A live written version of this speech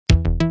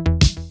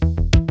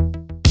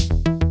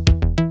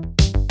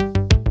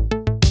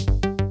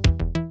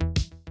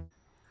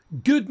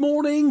Good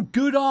morning,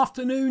 good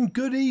afternoon,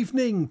 good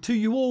evening to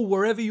you all,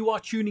 wherever you are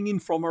tuning in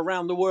from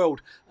around the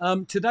world.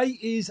 Today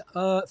is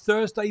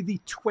Thursday,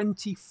 the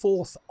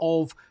 24th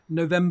of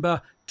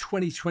November,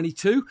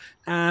 2022.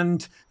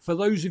 And for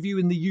those of you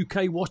in the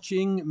UK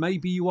watching,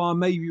 maybe you are,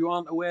 maybe you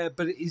aren't aware,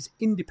 but it is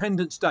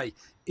Independence Day.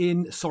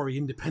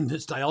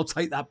 Independence Day. I'll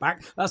take that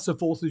back. That's the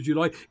 4th of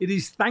July. It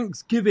is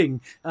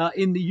Thanksgiving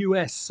in the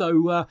US.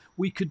 So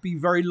we could be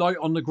very light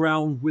on the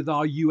ground with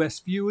our US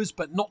viewers,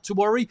 but not to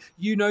worry.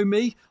 You know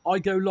me. I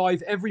go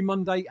live every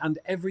Monday and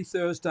every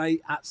Thursday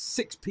at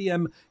 6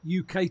 p.m.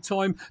 UK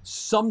time,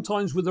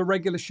 sometimes with a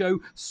regular show,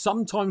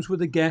 sometimes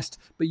with a guest,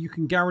 but you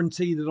can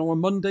guarantee that on a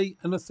Monday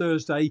and a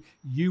Thursday,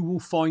 you will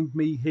find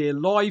me here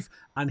live.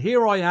 And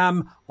here I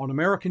am on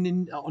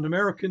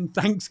American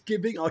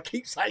Thanksgiving. I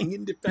keep saying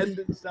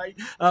Independence Day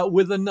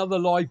with another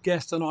live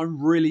guest, and I'm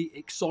really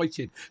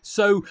excited.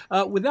 So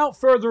without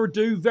further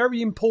ado,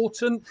 very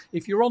important,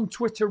 if you're on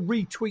Twitter,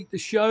 retweet the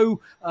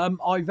show.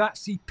 I've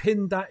actually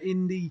pinned that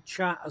in the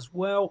chat as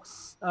well.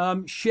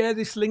 Share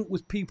this link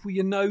with people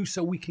you know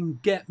so we can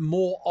get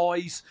more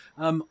eyes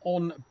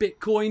on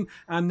Bitcoin.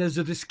 And there's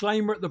a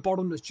disclaimer at the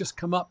bottom that's just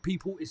come up,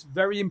 people. It's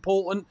very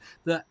important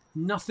that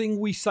nothing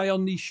we say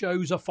on these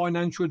shows are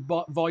financial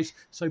advice,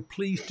 so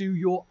please do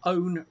your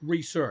own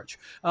research.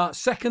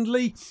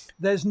 Secondly,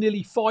 there's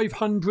nearly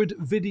 500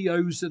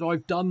 videos that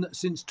I've done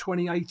since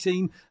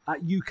 2018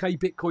 at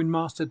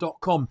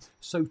ukbitcoinmaster.com,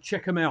 so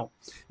check them out.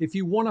 If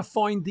you want to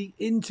find the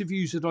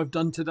interviews that I've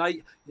done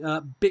today,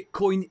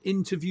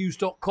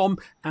 bitcoininterviews.com,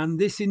 and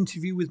this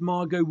interview with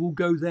Margot will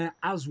go there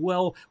as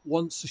well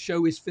once the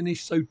show is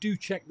finished, so do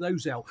check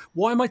those out.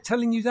 Why am I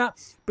telling you that?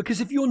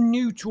 Because if you're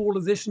new to all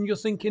of this and you're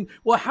thinking,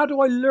 well, how do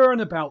I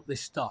learn about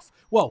this stuff?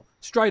 Well,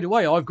 straight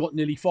away, I've got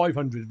nearly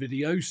 500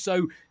 videos,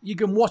 so you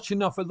can watch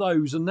enough of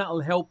those and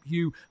that'll help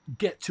you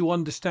get to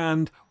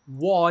understand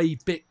why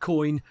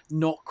Bitcoin,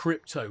 not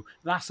crypto.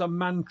 That's a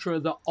mantra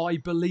that I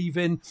believe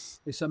in.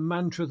 It's a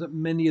mantra that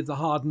many of the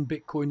hardened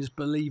Bitcoiners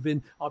believe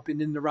in. I've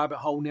been in the rabbit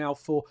hole now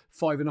for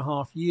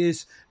 5.5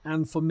 years.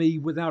 And for me,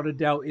 without a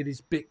doubt, it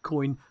is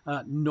Bitcoin,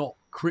 not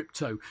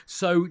crypto.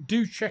 So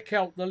do check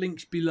out the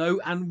links below.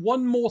 And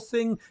one more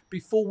thing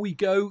before we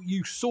go,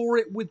 you saw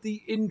it with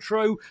the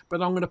intro,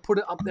 but I'm going to put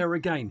it up there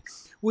again.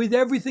 With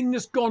everything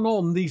that's gone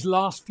on these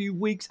last few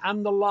weeks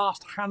and the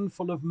last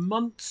handful of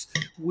months,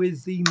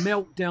 with the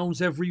meltdowns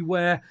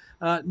everywhere,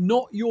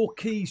 not your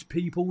keys,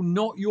 people,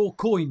 not your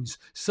coins.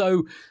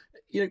 So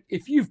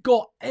if you've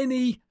got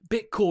any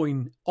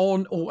Bitcoin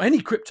on, or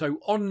any crypto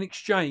on an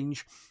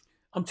exchange,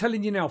 I'm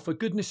telling you now, for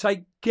goodness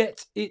sake,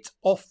 get it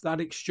off that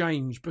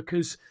exchange,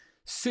 because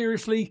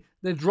seriously,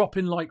 they're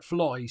dropping like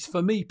flies.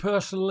 For me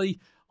personally,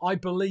 I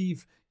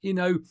believe,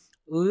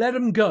 let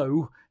them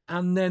go,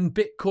 and then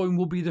Bitcoin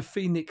will be the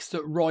phoenix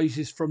that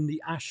rises from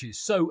the ashes.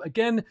 So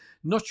again,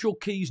 not your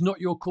keys, not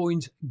your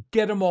coins.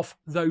 Get them off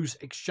those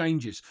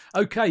exchanges.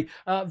 Okay,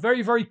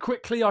 very, very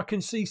quickly, I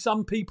can see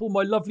some people,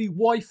 my lovely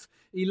wife,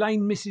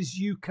 Elaine, Mrs.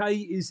 UK,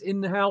 is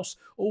in the house.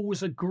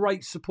 Always a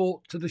great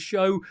support to the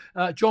show.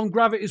 John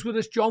Gravitt is with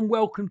us. John,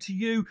 welcome to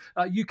you.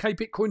 UK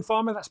Bitcoin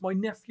Farmer, that's my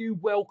nephew.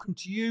 Welcome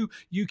to you.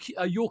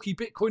 Yorkie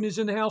Bitcoin is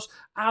in the house.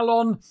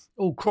 Alon,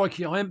 oh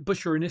crikey, I am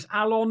butchering this.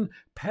 Alon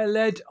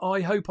Peled,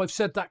 I hope I've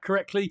said that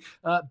correctly.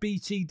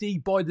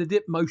 BTD by the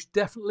dip, most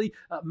definitely.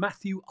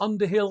 Matthew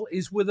Underhill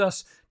is with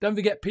us. Don't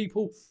forget,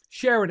 people,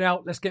 share it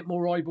out. Let's get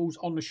more eyeballs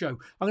on the show.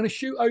 I'm going to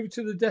shoot over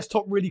to the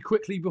desktop really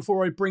quickly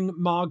before I bring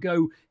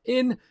Margot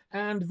in.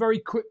 And very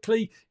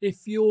quickly,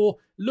 if you're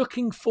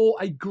looking for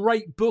a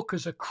great book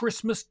as a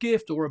Christmas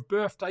gift or a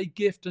birthday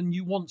gift, and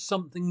you want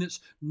something that's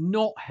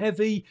not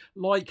heavy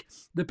like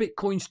the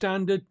Bitcoin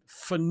Standard,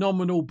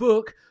 phenomenal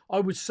book, I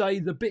would say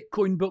the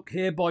Bitcoin book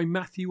here by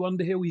Matthew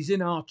Underhill. He's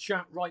in our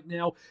chat right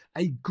now.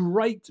 A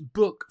great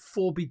book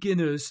for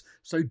beginners.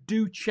 So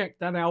do check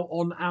that out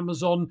on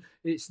Amazon.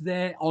 It's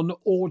there on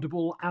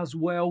Audible as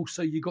well.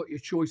 So you got your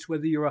choice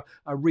whether you're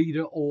a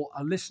reader or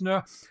a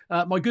listener.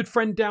 My good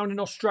friend down in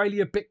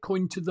Australia,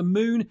 Bitcoin to the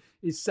Moon,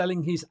 is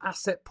selling his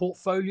asset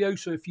portfolio.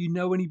 So if you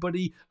know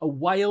anybody, a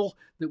whale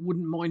that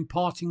wouldn't mind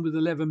parting with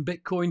 11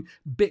 Bitcoin,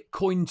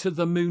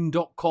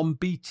 bitcointothemoon.com,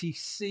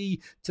 BTC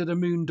to the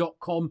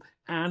moon.com,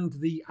 and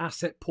the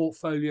asset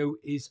portfolio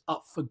is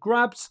up for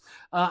grabs.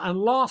 And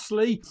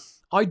lastly,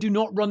 I do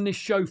not run this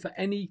show for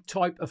any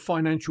type of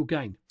financial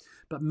gain,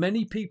 but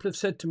many people have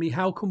said to me,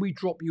 how can we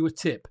drop you a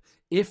tip?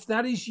 If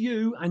that is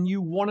you and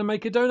you want to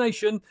make a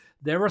donation,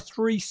 there are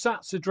 3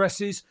 Sats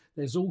addresses.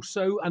 There's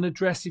also an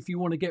address if you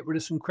want to get rid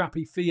of some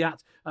crappy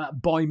fiat,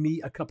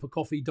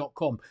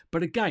 buymeacupofcoffee.com.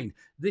 But again,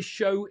 this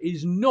show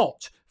is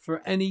not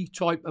for any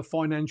type of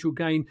financial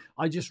gain.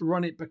 I just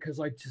run it because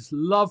I just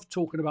love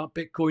talking about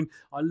Bitcoin.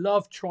 I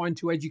love trying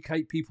to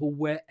educate people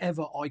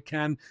wherever I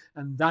can,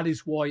 and that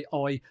is why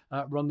I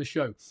run the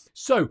show.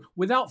 So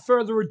without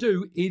further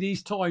ado, it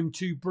is time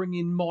to bring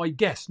in my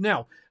guest.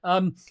 Now,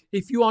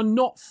 if you are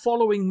not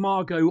following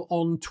Margot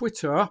on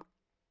Twitter,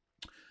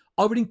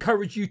 I would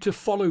encourage you to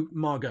follow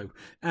Margot,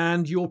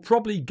 and you'll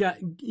probably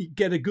get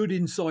a good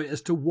insight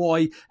as to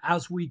why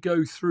as we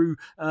go through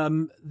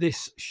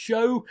this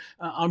show.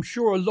 I'm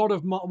sure a lot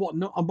of what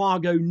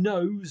Margot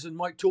knows and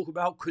might talk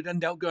about could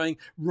end up going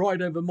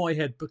right over my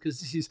head,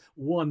 because this is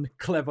one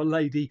clever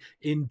lady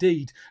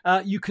indeed.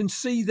 You can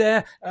see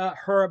there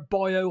her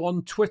bio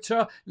on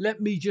Twitter.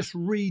 Let me just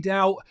read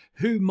out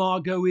who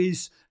Margot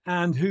is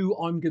and who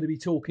I'm going to be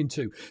talking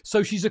to.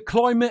 So she's a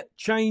climate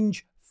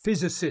change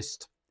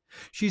physicist.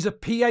 She's a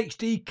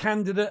PhD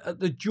candidate at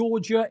the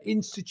Georgia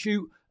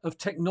Institute of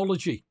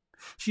Technology.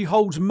 She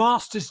holds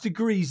master's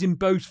degrees in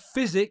both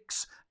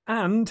physics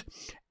and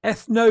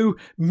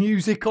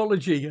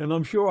ethnomusicology, and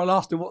I'm sure I'll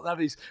ask her what that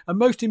is. And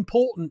most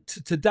important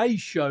to today's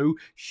show,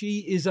 she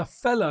is a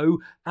fellow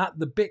at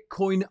the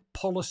Bitcoin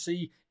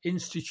Policy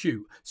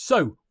Institute.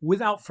 So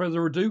without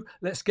further ado,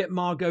 let's get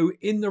Margot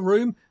in the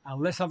room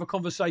and let's have a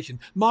conversation.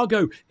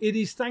 Margot, it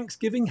is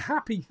Thanksgiving.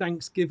 Happy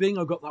Thanksgiving.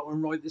 I got that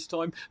one right this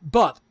time.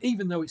 But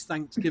even though it's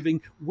Thanksgiving,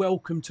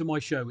 welcome to my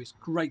show. It's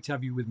great to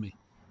have you with me.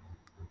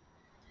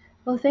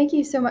 Well, thank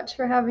you so much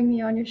for having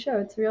me on your show.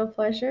 It's a real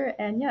pleasure.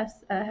 And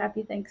yes,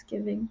 happy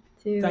Thanksgiving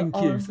to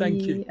all of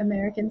the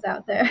Americans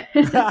out there.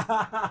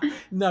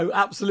 No,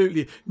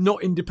 absolutely.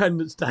 Not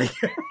Independence Day.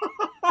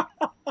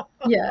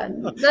 Yeah,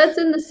 that's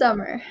in the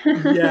summer.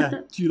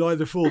 Yeah, July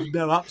the 4th.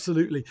 No,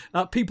 absolutely.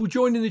 People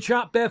joining the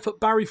chat. Barefoot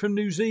Barry from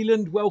New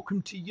Zealand,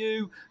 welcome to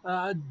you.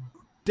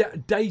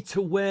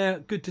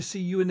 Dataware, good to see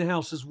you in the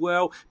house as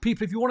well.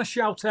 People, if you want to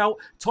shout out,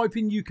 type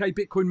in UK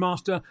Bitcoin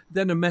Master,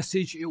 then a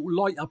message. It will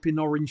light up in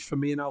orange for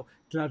me and I'll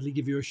gladly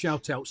give you a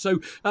shout out. So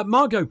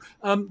Margot,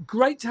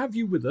 great to have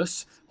you with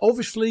us.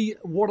 Obviously,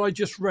 what I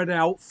just read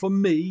out, for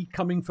me,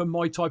 coming from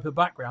my type of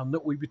background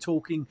that we were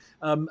talking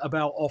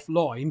about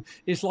offline,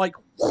 is like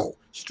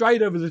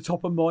straight over the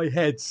top of my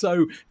head.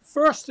 So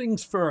first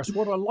things first,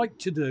 what I like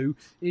to do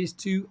is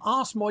to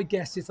ask my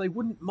guests if they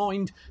wouldn't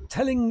mind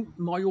telling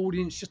my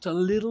audience just a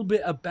little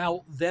bit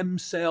about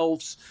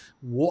themselves,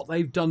 what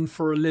they've done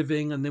for a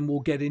living, and then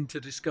we'll get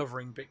into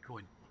discovering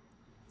Bitcoin.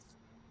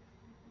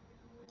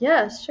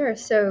 Yeah, sure.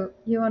 So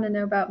you want to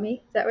know about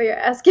me? Is that what you're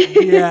asking?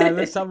 Yeah,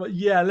 let's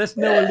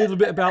know a little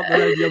bit about the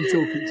lady I'm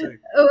talking to.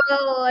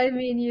 Well, I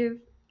mean, you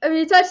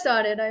touched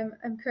on it.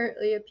 I'm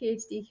currently a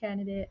PhD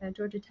candidate at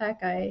Georgia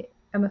Tech.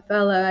 I'm a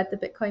fellow at the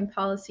Bitcoin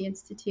Policy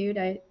Institute.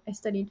 I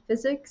studied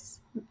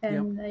physics,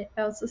 and yep.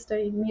 I also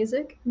studied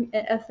music,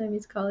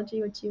 ethnomusicology,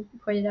 which you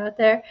pointed out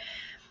there.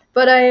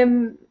 But I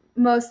am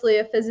mostly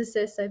a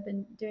physicist. I've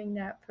been doing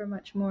that for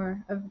much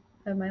more of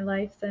my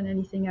life than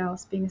anything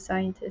else. Being a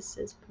scientist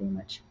has pretty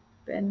much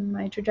been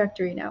my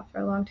trajectory now for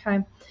a long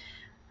time.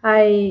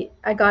 I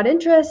got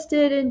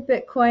interested in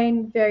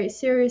Bitcoin very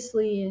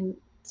seriously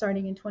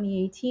starting in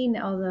 2018,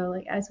 although,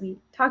 like, as we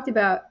talked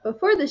about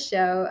before the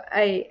show,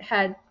 I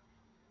had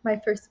my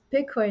first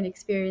Bitcoin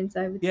experience,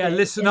 I would say,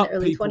 listen in up, the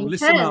early people.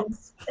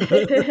 2010s.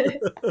 Listen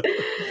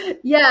up.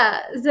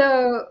 Yeah,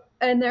 so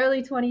in the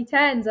early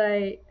 2010s,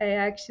 I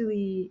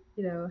actually,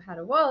 had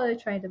a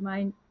wallet trying to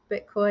mine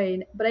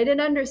Bitcoin, but I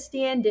didn't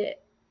understand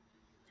it.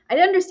 I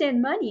didn't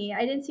understand money.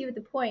 I didn't see what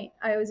the point.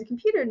 I was a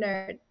computer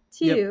nerd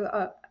too,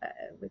 yep.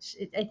 Which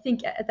I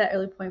think at that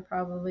early point,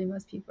 probably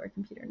most people are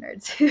computer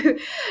nerds.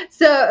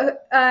 So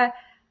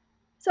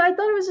I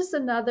thought it was just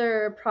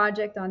another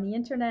project on the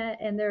internet,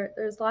 and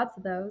there's lots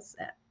of those.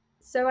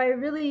 So I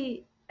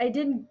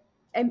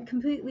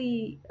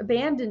completely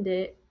abandoned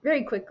it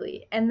very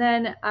quickly. And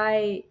then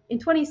in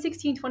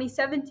 2016,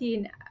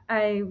 2017,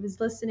 I was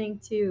listening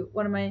to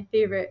one of my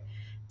favorite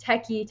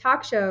techie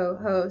talk show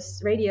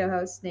hosts, radio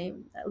hosts,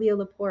 named Leo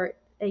Laporte,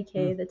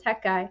 aka the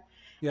Tech Guy.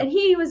 Yep. And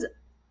he was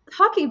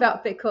talking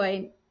about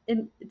Bitcoin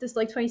in just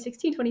like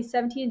 2016,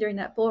 2017 during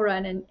that bull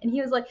run. And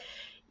he was like,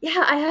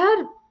 yeah, I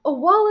had a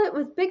wallet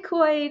with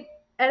Bitcoin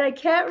and I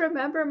can't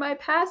remember my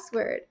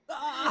password.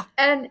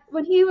 And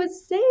when he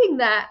was saying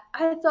that,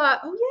 I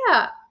thought, oh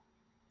yeah,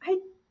 I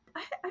did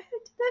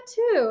that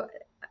too.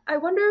 I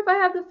wonder if I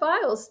have the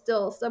files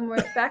still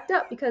somewhere backed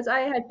up, because I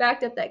had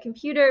backed up that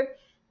computer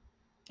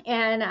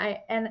and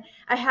I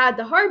had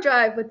the hard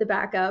drive with the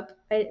backup,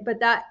 but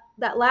that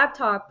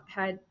laptop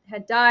had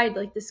died.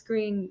 Like the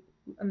screen,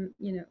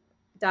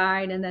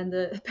 died, and then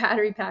the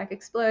battery pack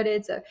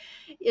exploded. So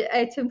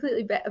I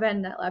completely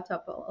abandoned that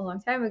laptop a long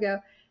time ago.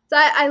 So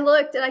I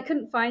looked and I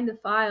couldn't find the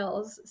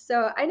files.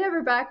 So I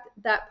never backed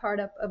that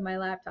part up of my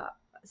laptop.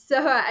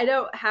 So I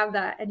don't have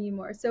that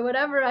anymore. So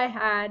whatever I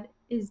had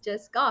is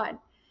just gone.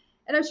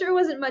 And I'm sure it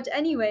wasn't much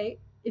anyway,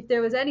 if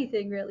there was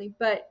anything really,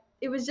 but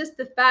it was just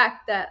the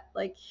fact that,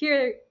 like,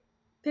 here,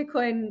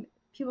 Bitcoin,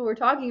 people were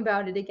talking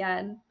about it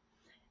again.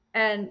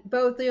 And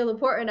both Leo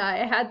Laporte and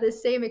I had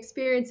this same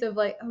experience of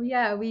like, oh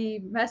yeah,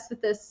 we messed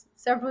with this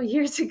several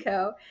years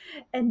ago,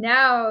 and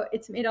now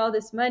it's made all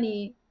this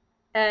money,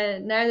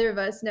 and neither of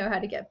us know how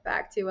to get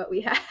back to what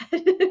we had,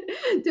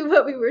 to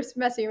what we were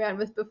messing around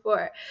with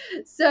before.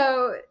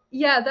 So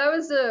yeah, that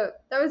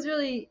was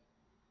really,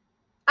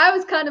 I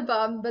was kind of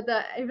bummed, but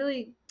I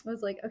really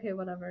was like, okay,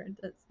 whatever,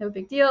 that's no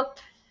big deal.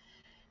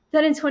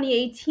 then in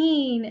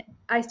 2018,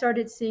 I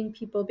started seeing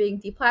people being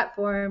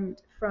deplatformed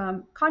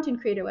from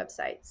content creator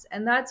websites.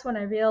 And that's when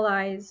I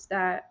realized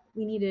that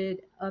we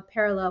needed a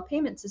parallel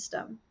payment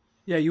system.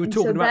 Yeah, you were And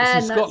so talking about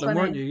this in then that's Scotland,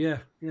 when weren't I, you? Yeah,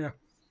 yeah,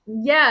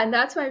 yeah, and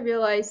that's when I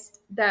realized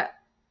that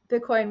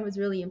Bitcoin was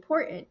really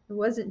important. It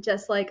wasn't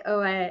just like,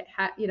 oh, I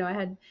had, I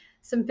had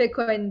some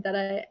Bitcoin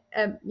that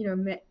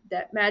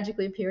that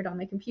magically appeared on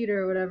my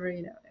computer or whatever,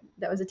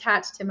 that was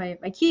attached to my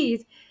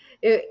keys.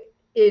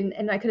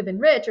 And I could have been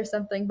rich or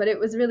something, but it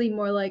was really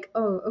more like,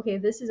 oh, okay,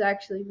 this is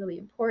actually really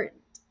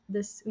important.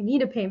 We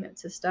need a payment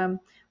system,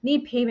 we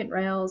need payment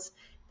rails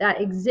that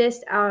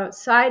exist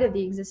outside of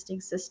the existing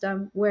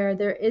system where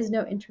there is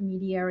no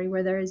intermediary,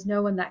 where there is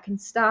no one that can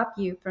stop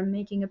you from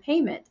making a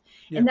payment.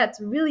 yeah, And that's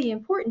really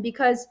important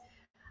because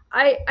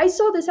I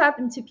saw this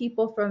happen to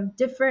people from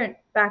different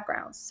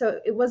backgrounds. So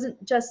it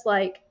wasn't just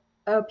like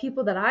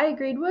people that I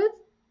agreed with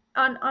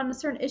on a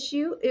certain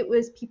issue, it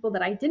was people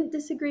that I didn't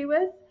disagree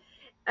with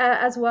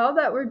as well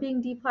that were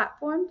being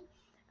deplatformed.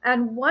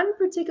 And one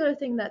particular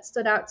thing that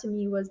stood out to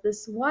me was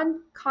this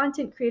one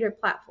content creator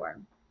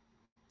platform.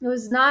 It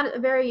was not a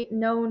very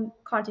known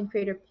content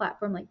creator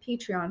platform like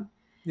Patreon,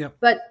 yeah.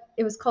 but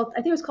I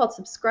think it was called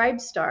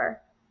Subscribestar.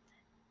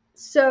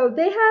 So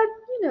they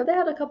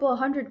had a couple of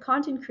hundred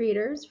content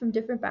creators from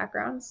different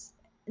backgrounds,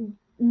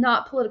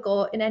 not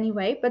political in any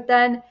way. But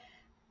then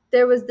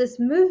there was this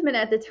movement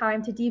at the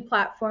time to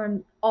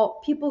deplatform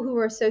all people who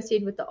were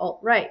associated with the alt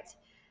right.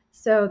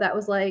 So that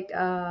was like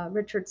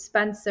Richard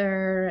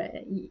Spencer,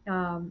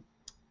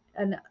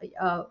 and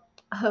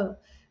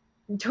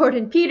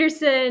Jordan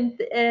Peterson.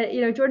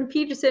 Jordan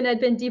Peterson had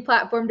been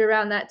deplatformed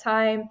around that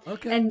time,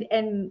 Okay.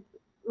 and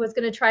was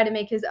going to try to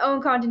make his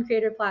own content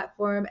creator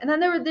platform. And then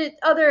there were the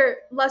other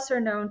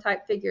lesser known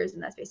type figures in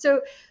that space.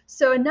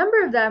 So a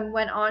number of them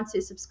went on to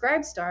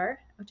Subscribestar,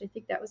 which I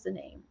think that was the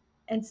name,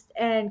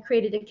 and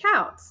created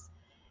accounts.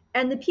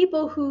 And the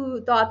people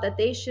who thought that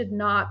they should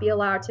not be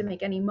allowed to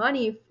make any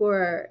money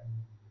for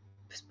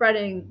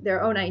spreading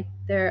their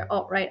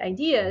alt right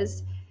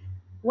ideas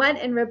went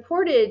and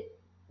reported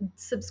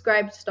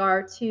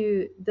Subscribestar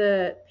to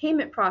the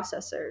payment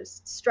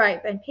processors,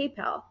 Stripe and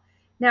PayPal.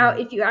 Now, Right.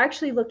 if you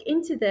actually look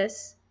into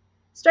this,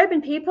 Stripe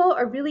and PayPal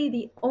are really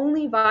the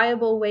only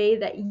viable way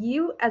that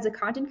you as a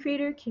content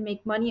creator can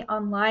make money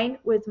online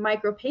with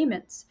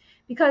micropayments,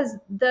 because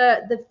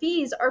the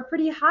fees are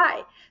pretty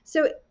high.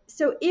 So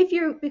if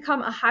you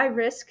become a high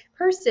risk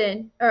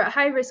person or a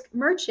high risk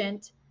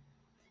merchant,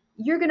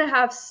 you're going to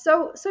have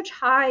such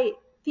high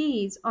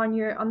fees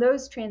on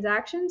those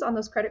transactions, on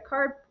those credit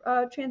card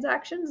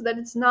transactions, that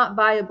it's not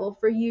viable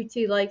for you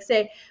to like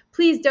say,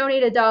 please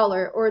donate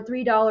 $1 or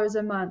 $3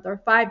 a month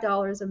or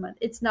 $5 a month.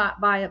 It's not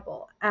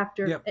viable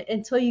Yeah,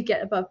 until you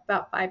get above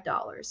about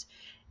 $5.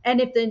 And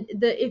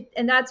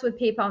and that's with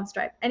PayPal and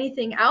Stripe.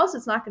 Anything else,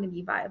 it's not going to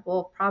be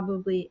viable,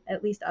 probably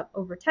at least up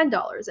over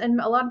 $10.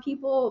 And a lot of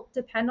people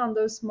depend on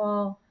those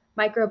small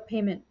micro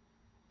payment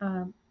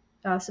um,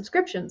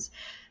 subscriptions.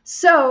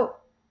 So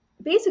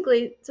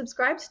basically,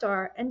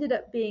 Subscribestar ended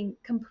up being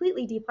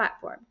completely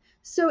deplatformed.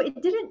 So it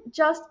didn't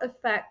just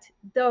affect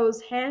those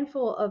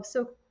handful of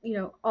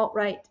alt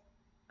right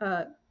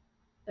uh,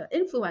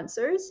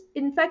 influencers.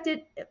 It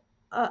infected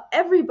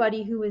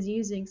everybody who was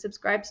using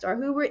Subscribestar,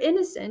 who were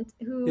innocent,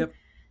 who yep,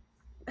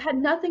 had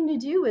nothing to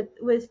do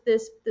with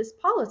this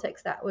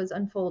politics that was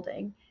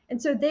unfolding.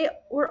 And so they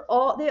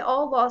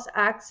all lost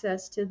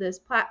access to this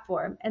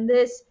platform. And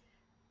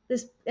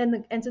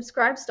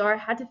Subscribestar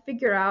had to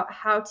figure out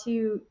how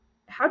to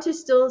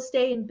still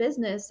stay in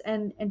business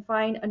and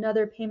find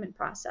another payment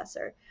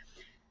processor.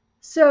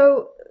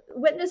 So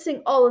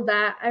witnessing all of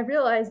that, I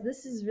realized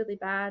this is really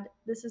bad.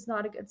 This is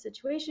not a good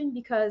situation,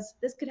 because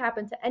this could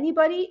happen to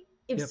anybody.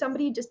 If yep,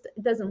 somebody just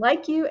doesn't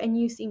like you and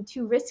you seem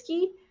too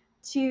risky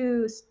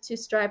to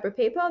Stripe or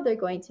PayPal, they're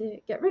going to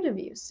get rid of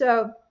you.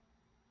 So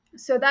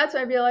that's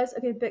when I realized,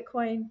 okay,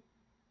 Bitcoin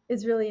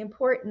is really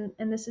important,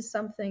 and this is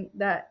something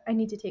that I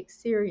need to take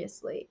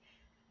seriously.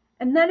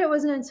 And then it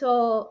wasn't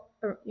until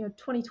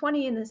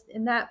 2020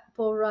 in that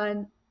bull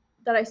run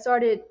that I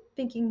started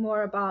thinking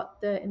more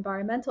about the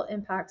environmental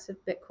impacts of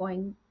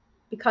Bitcoin,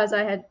 because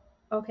I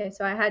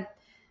had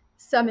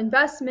some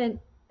investment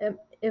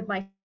in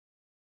my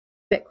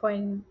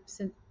Bitcoin,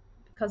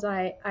 because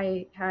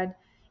I had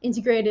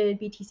integrated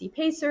BTC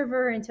Pay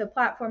server into a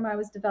platform I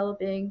was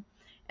developing.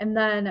 And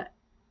then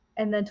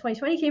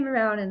 2020 came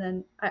around, and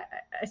then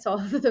I saw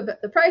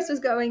the price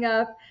was going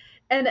up.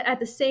 And at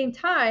the same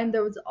time,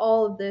 there was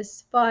all of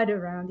this FUD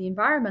around the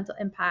environmental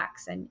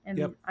impacts. And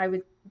yep, I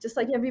would, just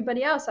like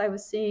everybody else, I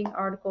was seeing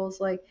articles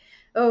like,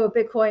 oh,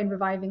 Bitcoin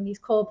reviving these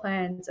coal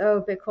plants.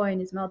 Oh,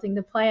 Bitcoin is melting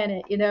the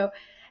planet.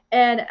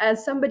 And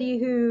as somebody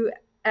who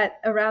at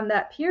around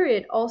that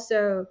period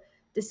also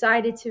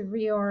decided to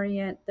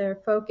reorient their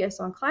focus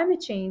on climate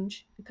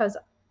change, because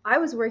I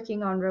was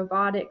working on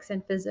robotics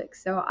and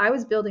physics. So I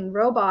was building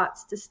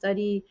robots to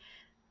study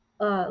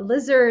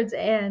lizards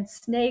and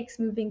snakes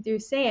moving through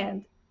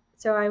sand.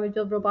 So I would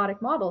build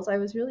robotic models. I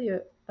was really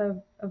a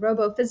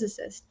robo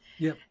physicist.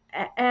 yep,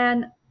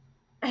 And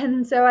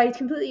And so I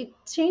completely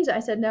changed it. I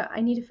said, no,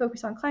 I need to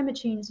focus on climate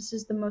change. This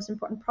is the most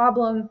important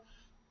problem,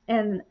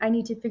 and I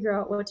need to figure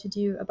out what to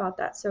do about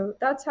that. So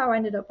that's how I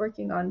ended up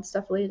working on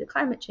stuff related to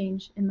climate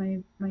change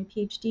in my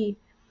PhD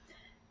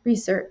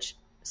research.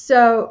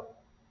 So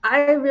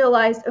I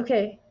realized,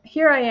 okay,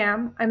 here I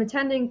am. I'm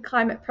attending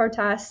climate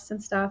protests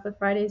and stuff with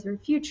Fridays for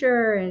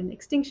Future and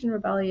Extinction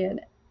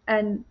Rebellion.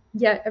 And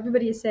yet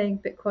everybody is saying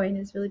Bitcoin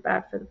is really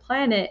bad for the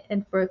planet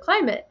and for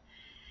climate.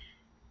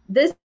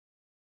 This is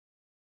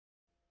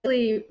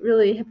really,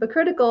 really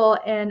hypocritical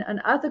and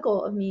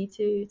unethical of me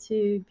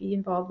to be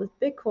involved with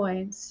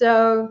Bitcoin.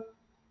 So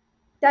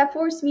that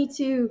forced me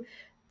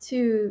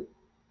to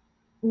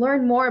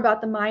learn more about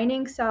the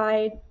mining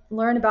side,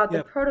 learn about the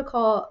Yep.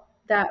 protocol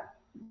that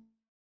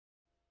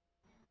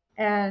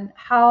and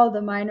how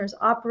the miners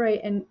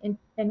operate and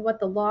what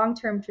the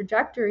long-term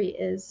trajectory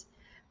is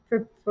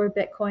for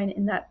Bitcoin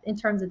in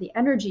terms of the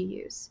energy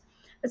use.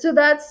 And so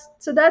that's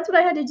what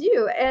I had to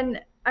do.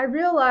 And I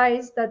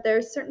realized that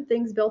there's certain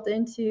things built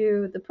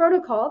into the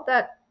protocol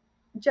that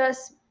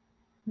just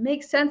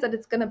make sense, that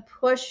it's going to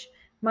push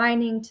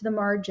mining to the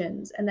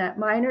margins, and that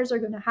miners are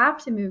going to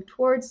have to move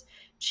towards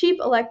cheap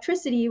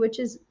electricity, which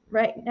is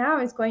right now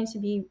is going to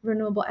be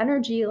renewable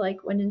energy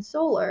like wind and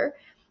solar,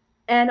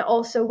 and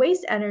also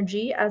waste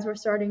energy, as we're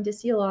starting to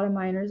see a lot of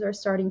miners are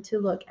starting to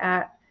look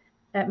at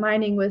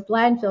mining with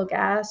landfill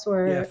gas Yeah,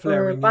 or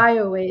flaring. Yeah.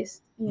 bio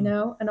waste,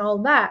 Mm. and all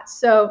that.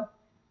 So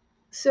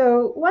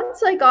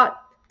once I got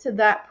to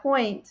that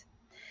point,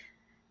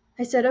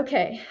 I said,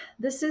 okay,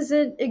 this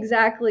isn't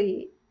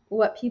exactly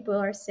what people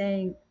are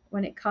saying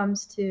when it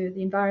comes to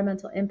the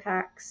environmental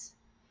impacts.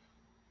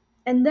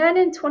 And then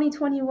in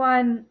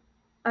 2021,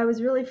 I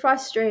was really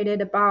frustrated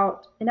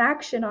about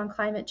inaction on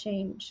climate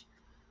change.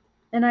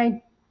 And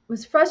I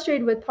was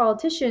frustrated with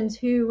politicians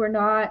who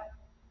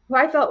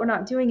I felt were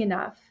not doing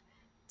enough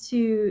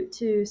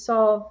to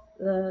solve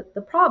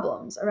the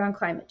problems around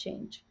climate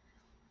change.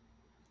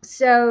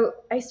 So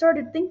I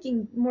started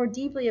thinking more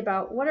deeply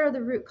about what are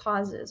the root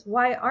causes?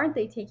 Why aren't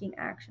they taking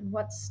action?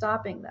 What's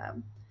stopping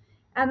them?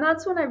 And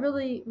that's when I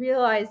really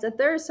realized that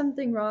there is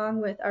something wrong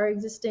with our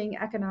existing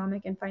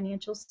economic and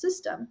financial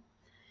system.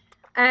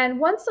 And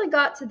once I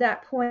got to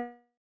that point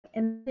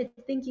and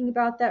thinking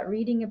about that,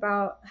 reading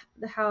about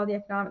how the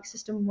economic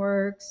system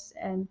works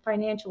and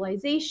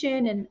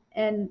financialization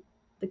and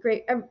the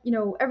great,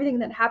 everything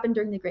that happened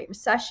during the Great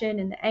Recession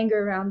and the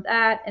anger around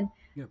that. And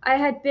Yep. I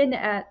had been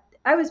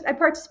I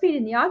participated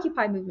in the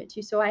Occupy movement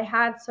too. So I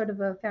had sort of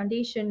a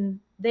foundation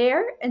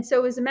there. And so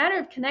it was a matter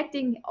of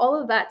connecting all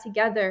of that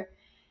together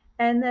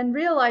and then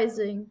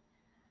realizing,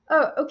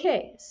 oh,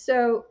 okay,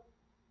 so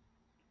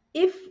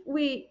if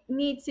we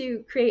need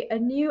to create a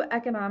new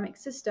economic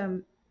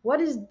system, what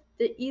is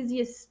the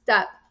easiest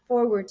step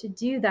forward to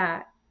do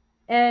that?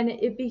 And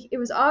it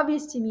was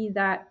obvious to me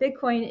that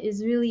Bitcoin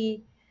is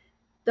really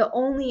the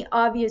only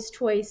obvious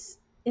choice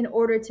in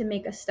order to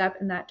make a step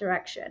in that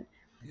direction.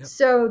 Yep.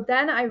 So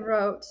then I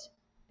wrote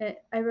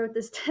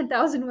this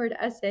 10,000 word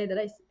essay that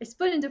I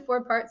split into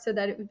 4 parts so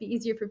that it would be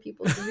easier for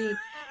people to read.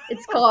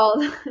 It's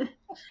called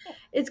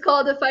it's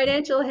called The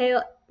Financial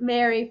Hail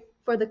Mary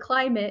for the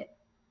Climate,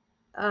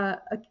 a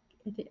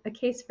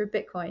case for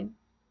Bitcoin,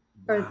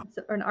 or, Wow.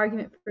 or an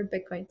argument for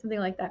Bitcoin, something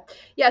like that.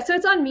 Yeah, so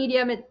it's on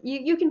Medium.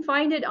 You can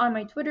find it on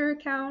my Twitter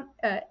account.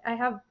 I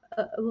have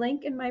a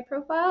link in my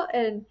profile,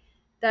 and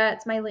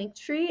that's my link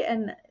tree,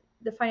 and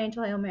the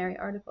Financial Hail Mary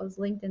article is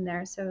linked in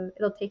there, so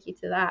it'll take you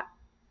to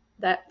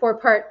that 4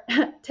 part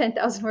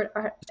 10,000 word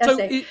So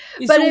essay.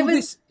 is But it all was,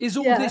 this is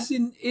all yeah, this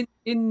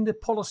in the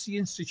Policy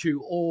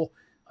Institute, or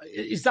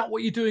is that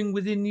what you're doing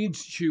within the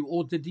institute,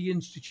 or did the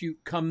institute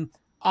come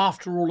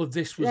after all of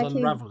this was that came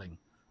unraveling?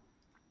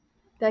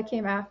 that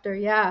came after,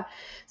 yeah.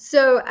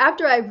 So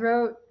after I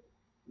wrote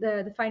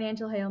the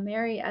Financial Hail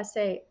Mary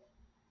essay,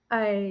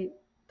 I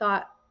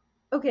thought,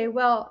 okay,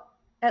 well,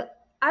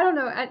 I don't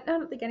know. I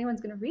don't think anyone's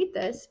going to read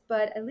this,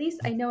 but at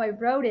least I know I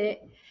wrote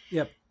it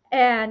Yep.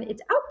 and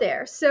it's out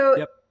there. So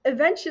Yep.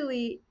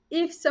 eventually,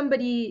 if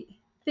somebody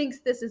thinks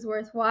this is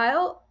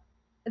worthwhile,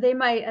 they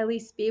might at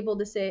least be able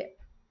to say,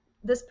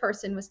 this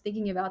person was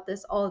thinking about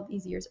this all of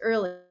these years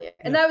earlier.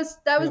 And Yep. that was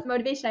Yep. the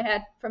motivation I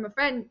had from a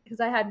friend, because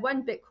I had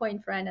one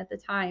Bitcoin friend at the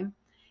time,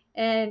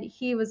 and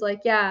he was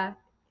like, yeah,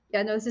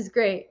 no, this is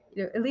great.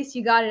 At least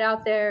you got it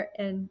out there,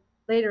 and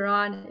later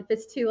on, if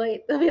it's too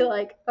late, they'll be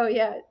like, oh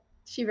yeah,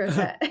 she wrote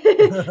that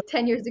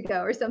 10 years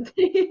ago or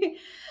something.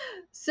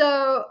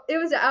 So it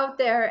was out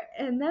there,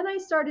 and then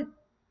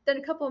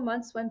a couple of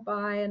months went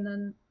by, and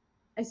then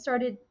I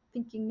started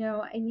thinking,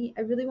 no,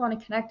 I really want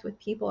to connect with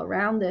people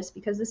around this,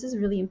 because this is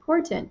really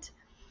important.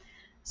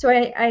 So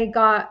I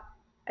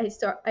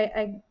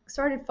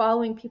started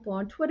following people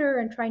on Twitter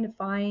and trying to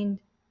find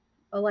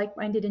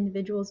like-minded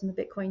individuals in the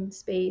Bitcoin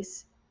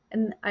space.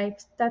 And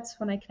that's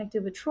when I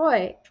connected with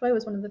Troy. Troy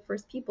was one of the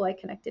first people I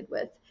connected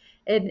with.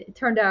 And it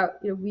turned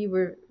out, we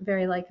were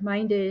very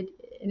like-minded,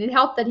 and it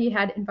helped that he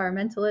had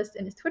environmentalist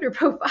in his Twitter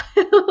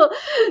profile.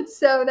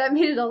 So that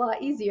made it a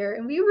lot easier.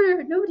 And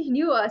nobody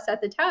knew us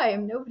at the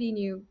time. Nobody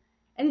knew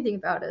anything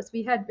about us.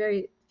 We had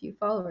very few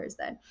followers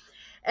then.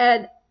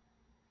 And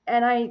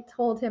and I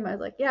told him, I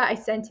was like, yeah, I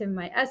sent him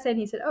my essay. And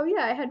he said, oh,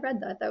 yeah, I had read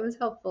that. That was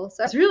helpful.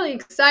 So I was really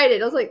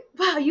excited. I was like,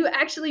 wow, you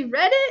actually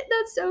read it?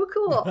 That's so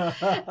cool.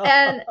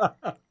 And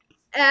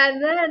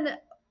and then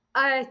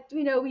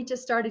we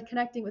just started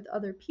connecting with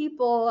other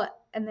people.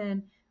 And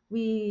then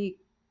we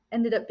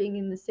ended up being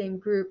in the same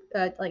group,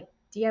 like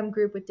DM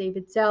group with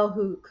David Zell,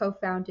 who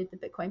co-founded the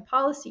Bitcoin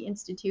Policy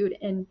Institute.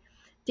 And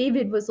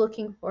David was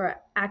looking for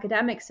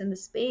academics in the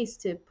space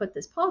to put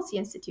this policy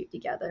institute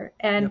together.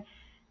 And Yep.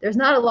 there's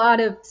not a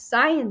lot of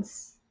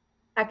science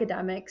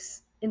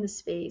academics in the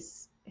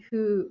space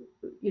who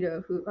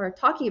are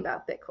talking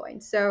about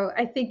Bitcoin. So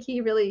I think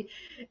he really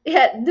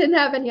didn't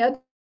have any other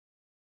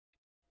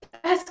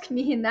ask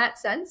me in that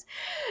sense.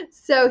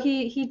 So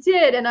he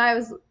did, and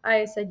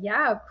I said,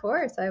 yeah, of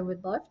course, I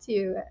would love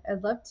to.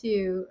 I'd love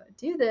to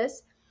do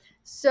this.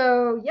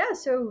 So yeah,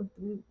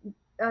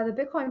 the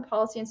Bitcoin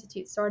Policy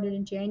Institute started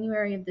in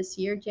January of this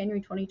year, January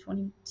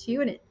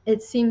 2022, and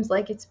it seems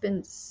like it's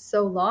been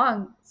so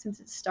long since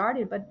it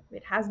started, but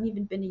it hasn't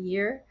even been a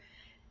year.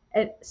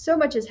 And so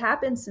much has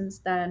happened since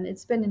then.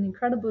 It's been an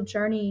incredible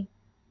journey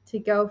to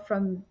go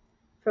from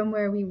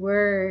where we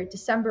were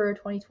December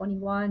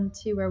 2021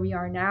 to where we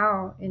are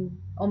now in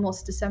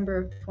almost December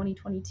of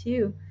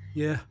 2022.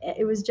 Yeah.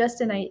 It was just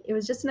an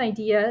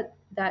idea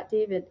that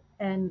David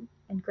and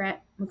Grant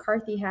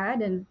McCarthy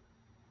had,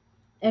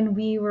 and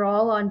we were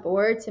all on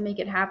board to make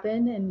it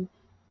happen. And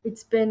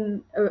it's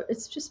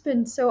just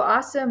been so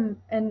awesome,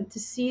 and to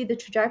see the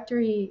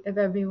trajectory of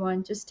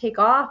everyone just take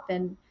off,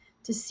 and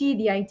to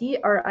see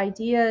our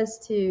ideas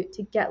to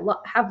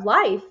have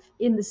life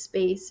in the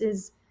space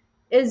is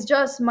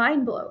just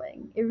mind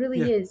blowing. It really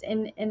Yeah. is.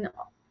 And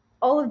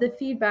all of the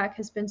feedback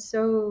has been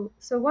so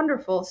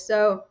wonderful.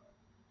 So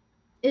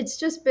it's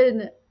just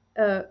been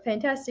a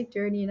fantastic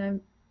journey,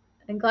 and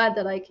I'm glad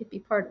that I could be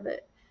part of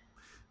it.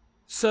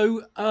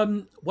 So,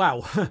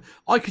 wow,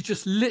 I could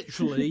just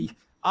literally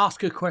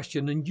ask a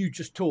question and you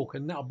just talk,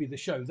 and that'll be the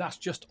show. That's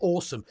just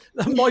awesome.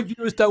 My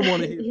viewers don't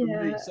want to hear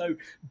from me, Yeah. so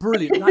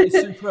brilliant. That is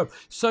superb.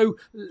 So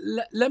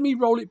let me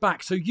roll it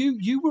back. So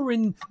you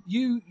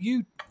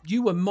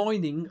were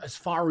mining, as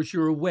far as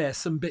you're aware,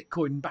 some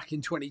Bitcoin back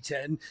in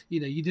 2010.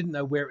 You didn't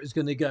know where it was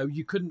going to go.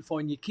 You couldn't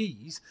find your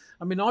keys.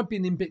 I mean, I've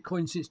been in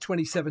Bitcoin since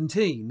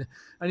 2017,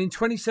 and in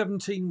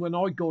 2017 when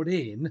I got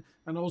in,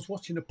 and I was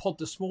watching a pod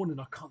this morning,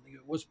 I can't think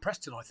it was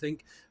Preston, I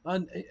think,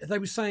 and they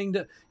were saying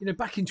that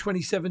back in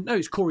 27, no,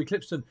 it's Corey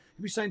Clipston.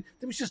 He was saying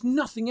there was just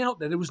nothing out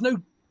there. There was no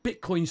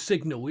Bitcoin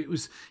signal. It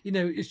was,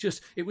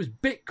 it was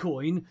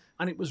Bitcoin,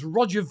 and it was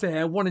Roger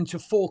Ver wanting to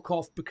fork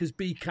off because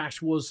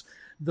Bcash was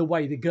the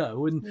way to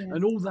go, and Yeah.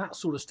 and all that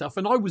sort of stuff.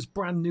 And I was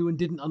brand new and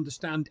didn't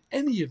understand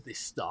any of this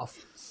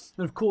stuff.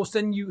 And of course,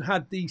 then you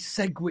had the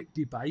SegWit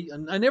debate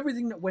and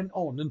everything that went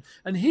on.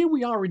 And here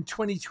we are in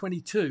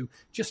 2022,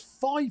 just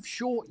 5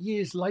 short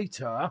years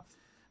later,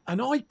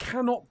 and I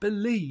cannot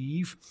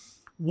believe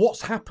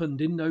what's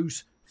happened in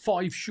those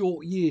 5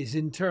 short years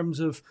in terms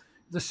of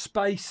the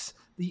space,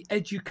 the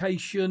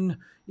education,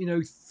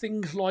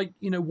 things like,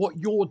 what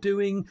you're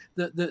doing,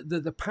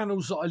 the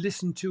panels that I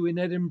listened to in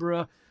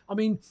Edinburgh. I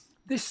mean,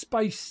 this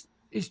space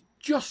is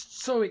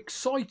just so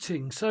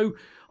exciting. So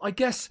I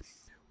guess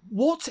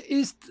what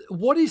is,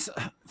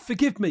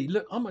 forgive me,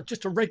 look, I'm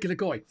just a regular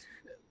guy.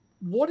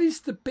 What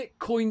is the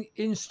Bitcoin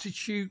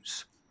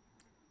Institute's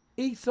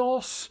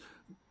ethos,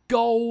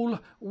 goal?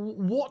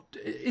 What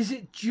is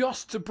it?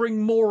 Just to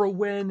bring more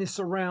awareness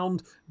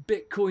around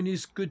Bitcoin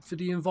is good for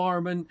the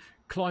environment,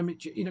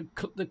 climate,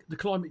 the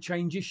climate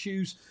change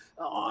issues.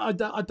 I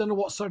don't know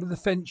what side of the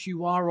fence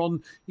you are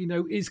on.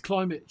 Is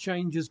climate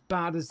change as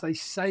bad as they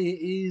say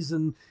it is?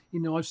 And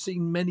I've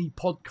seen many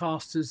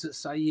podcasters that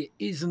say it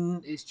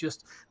isn't. It's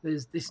just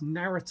there's this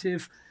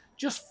narrative.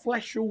 Just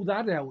flesh all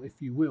that out,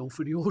 if you will,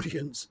 for the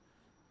audience.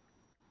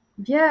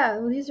 Yeah,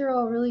 well, these are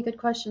all really good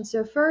questions.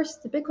 So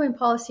first, the Bitcoin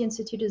Policy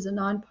Institute is a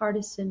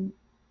nonpartisan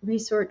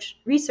research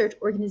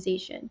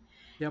organization,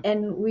 Yep.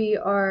 and we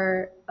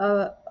are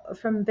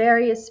from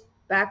various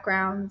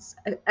backgrounds: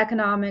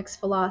 economics,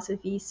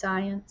 philosophy,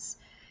 science,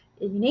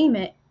 you name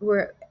it.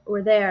 We're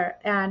there,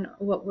 and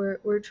what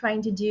we're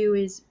trying to do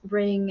is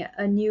bring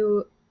a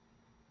new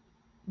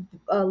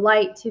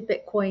light to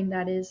Bitcoin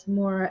that is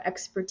more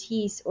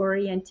expertise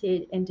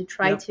oriented, and to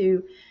try Yep.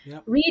 to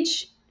Yep.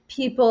 reach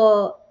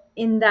people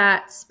in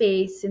that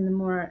space, in the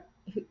more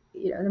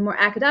the more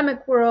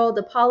academic world,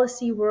 the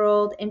policy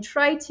world, and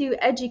try to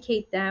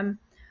educate them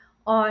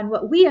on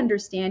what we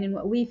understand and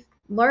what we've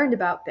learned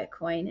about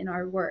Bitcoin in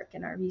our work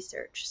and our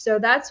research. So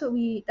that's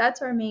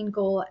our main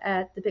goal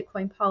at the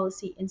Bitcoin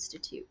Policy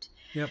Institute.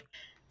 Yep.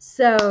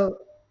 So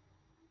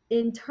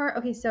in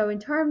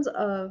terms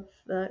of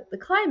the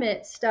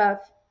climate stuff,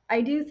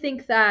 I do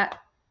think that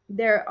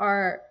there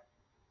are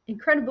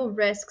incredible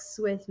risks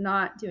with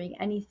not doing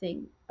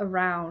anything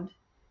around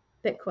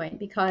Bitcoin,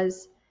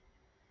 because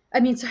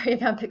sorry,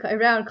 around Bitcoin,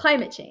 around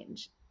climate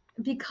change,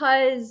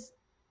 because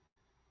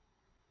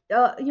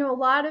a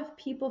lot of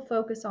people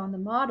focus on the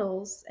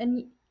models,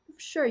 and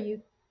sure,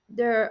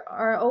 there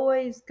are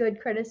always good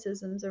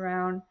criticisms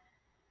around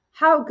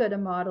how good a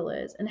model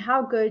is and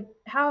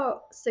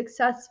how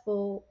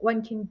successful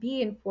one can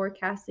be in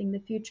forecasting the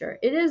future.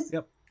 It is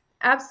Yep.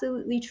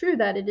 absolutely true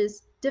that it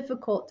is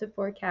difficult to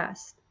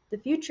forecast the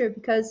future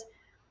because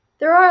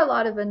there are a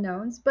lot of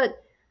unknowns,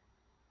 but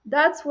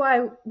that's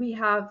why we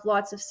have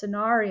lots of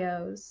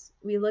scenarios.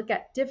 We look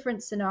at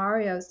different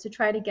scenarios to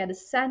try to get a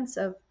sense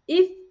of,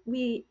 if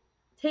we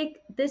take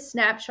this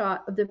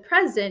snapshot of the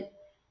present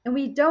and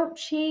we don't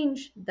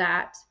change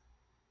that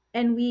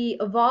and we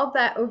evolve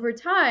that over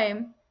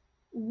time,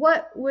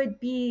 what would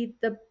be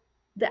the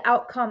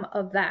outcome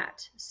of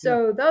that? Yeah.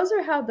 So those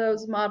are how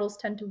those models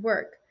tend to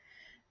work.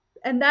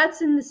 And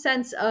that's in the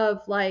sense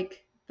of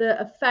like the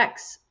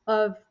effects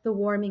of the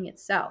warming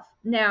itself.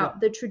 Yeah. Now,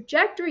 the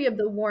trajectory of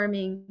the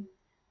warming,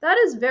 that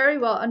is very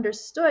well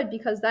understood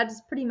because that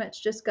is pretty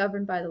much just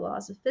governed by the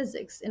laws of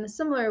physics. In a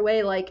similar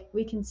way, like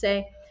we can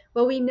say,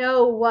 well, we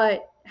know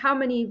how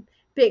many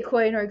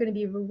Bitcoin are going to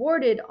be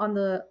rewarded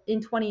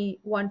in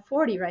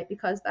 2140, right?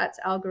 Because that's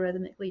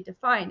algorithmically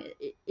defined.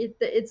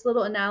 It's a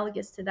little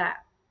analogous to that.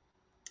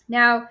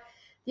 Now,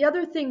 the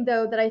other thing,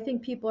 though, that I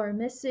think people are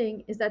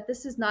missing is that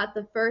this is not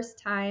the first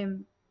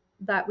time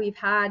that we've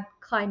had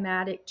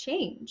climatic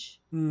change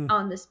Mm.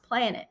 on this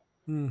planet.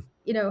 Mm.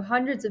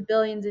 Hundreds of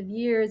billions of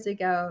years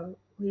ago,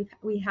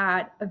 we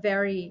had a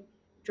very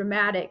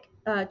dramatic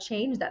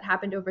change that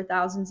happened over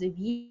thousands of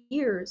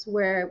years,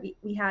 where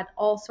we had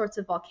all sorts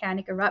of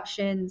volcanic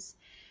eruptions,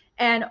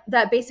 and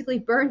that basically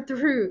burned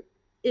through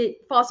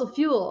fossil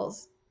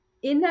fuels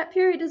in that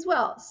period as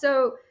well.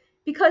 So,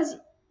 because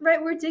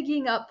right, we're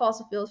digging up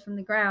fossil fuels from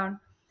the ground,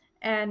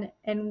 and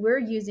we're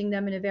using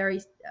them in a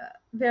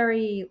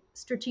very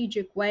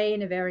strategic way,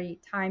 in a very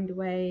timed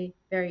way,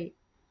 very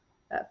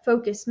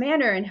focused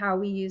manner in how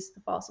we use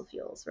the fossil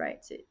fuels,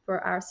 right, for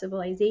our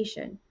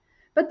civilization.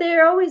 But they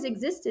always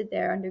existed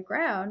there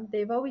underground.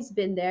 They've always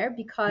been there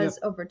because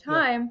Yep. over Yep.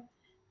 time,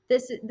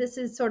 this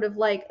is sort of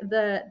like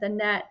the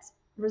net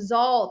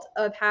result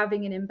of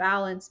having an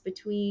imbalance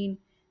between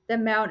the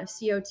amount of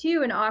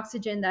CO2 and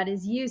oxygen that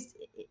is used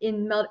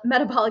in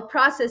metabolic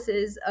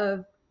processes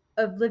of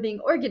living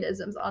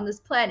organisms on this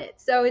planet.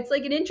 So it's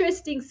like an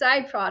interesting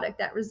side product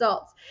that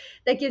results,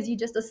 that gives you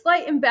just a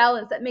slight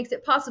imbalance that makes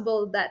it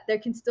possible that there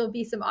can still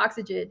be some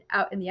oxygen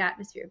out in the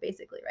atmosphere,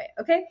 basically, right?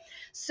 Okay.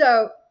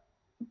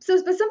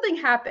 But something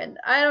happened.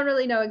 I don't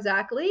really know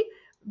exactly,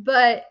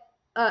 but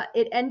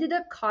it ended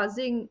up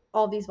causing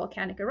all these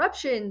volcanic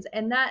eruptions,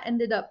 and that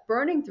ended up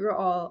burning through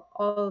all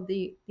of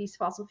these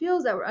fossil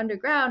fuels that were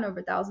underground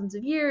over thousands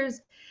of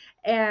years,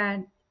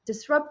 and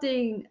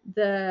disrupting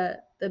the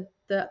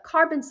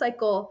carbon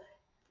cycle,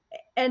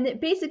 and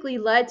it basically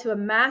led to a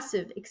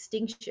massive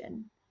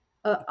extinction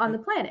on Okay. the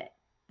planet.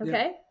 Yeah.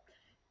 Okay,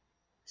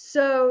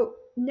 so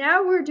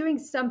now we're doing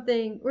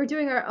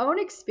our own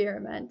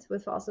experiment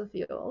with fossil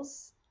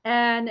fuels,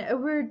 and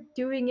we're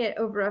doing it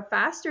over a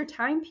faster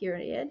time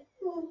period,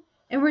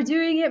 and we're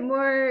doing it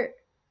more,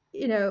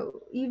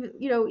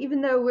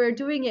 even though we're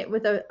doing it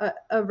with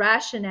a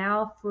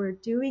rationale for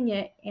doing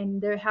it, and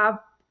there have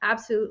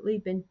absolutely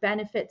been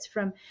benefits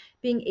from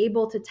being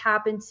able to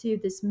tap into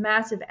this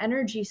massive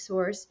energy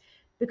source,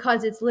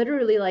 because it's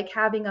literally like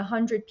having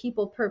 100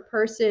 people per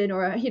person,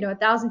 or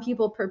 1,000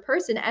 people per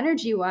person,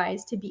 energy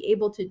wise, to be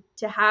able to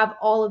have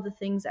all of the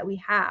things that we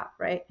have,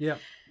 right? Yeah.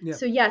 Yeah.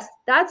 So yes,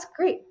 that's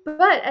great,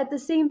 but at the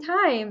same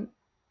time,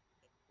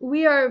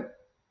 we are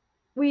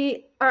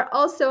we are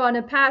also on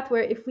a path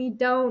where, if we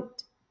don't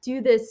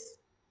do this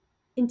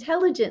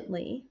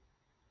intelligently,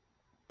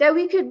 that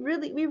we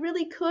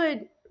really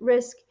could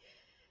risk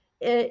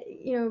it,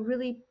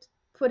 really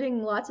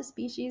putting lots of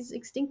species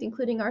extinct,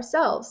 including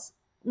ourselves.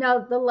 Now,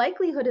 the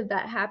likelihood of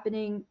that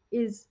happening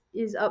is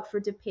up for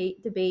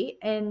debate,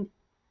 and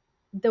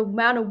the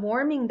amount of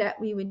warming that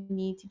we would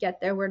need to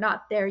get there, we're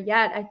not there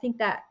yet. I think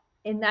that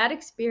in that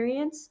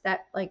experience,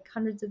 that like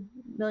hundreds of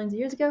millions of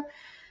years ago,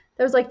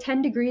 there was like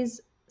 10 degrees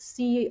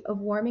C of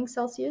warming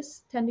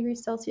Celsius, 10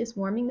 degrees Celsius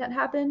warming that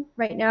happened.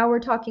 Right now, we're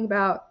talking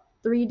about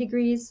 3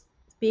 degrees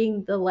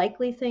being the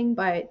likely thing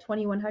by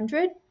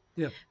 2100.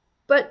 Yeah.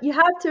 But you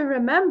have to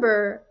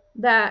remember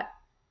that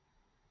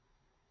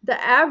the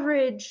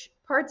average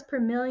parts per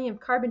million of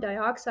carbon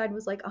dioxide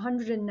was like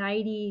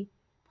 190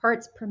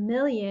 parts per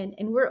million,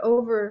 and we're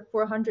over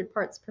 400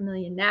 parts per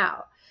million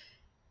now.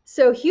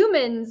 So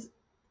humans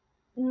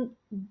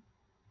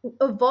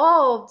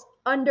evolved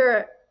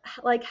under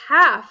like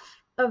half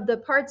of the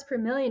parts per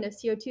million of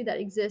CO2 that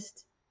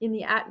exist in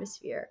the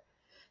atmosphere.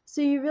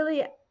 So you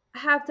really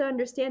have to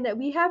understand that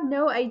we have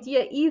no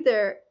idea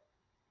either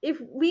if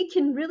we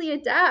can really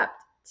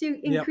adapt to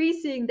Yeah.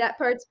 increasing that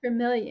parts per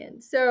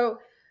million. So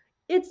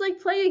it's like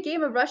playing a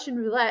game of Russian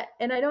roulette.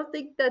 And I don't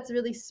think that's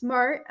really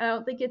smart. I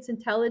don't think it's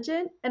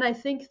intelligent. And I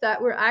think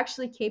that we're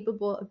actually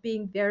capable of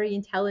being very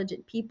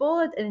intelligent people,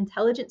 an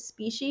intelligent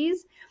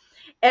species.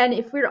 And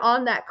if we're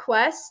on that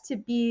quest to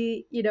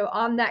be,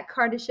 on that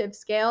Kardashev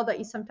scale that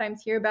you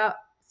sometimes hear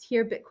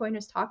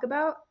Bitcoiners talk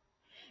about,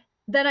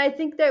 then I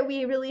think that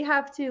we really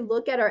have to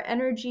look at our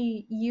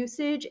energy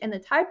usage and the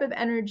type of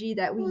energy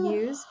that we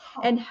use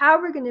and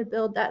how we're going to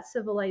build that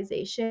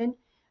civilization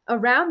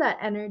around that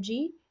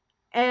energy,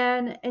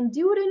 and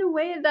do it in a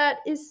way that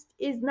is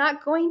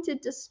not going to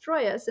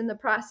destroy us in the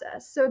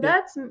process. So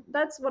Yeah.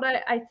 that's what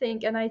I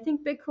think, and I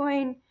think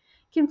Bitcoin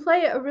can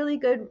play a really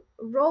good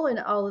role in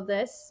all of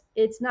this.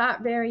 It's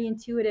not very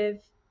intuitive.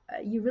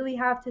 You really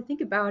have to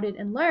think about it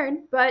and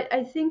learn, but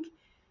I think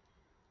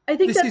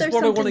This that is there's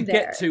what I want to something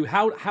get there. to.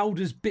 How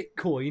does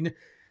Bitcoin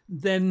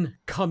then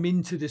come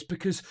into this?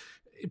 Because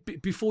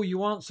before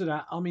you answer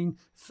that, I mean,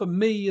 for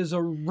me as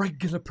a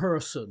regular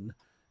person,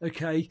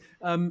 okay,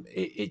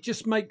 it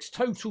just makes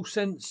total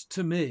sense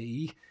to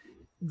me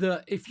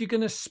that if you're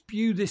going to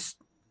spew this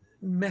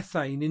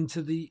methane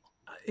into the,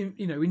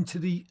 into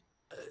the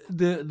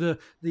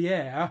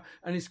air,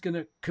 and it's going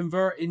to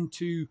convert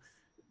into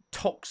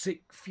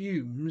toxic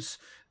fumes,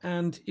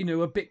 and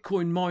a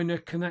Bitcoin miner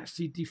can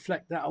actually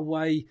deflect that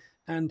away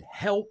and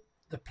help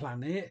the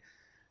planet.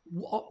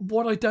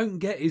 What I don't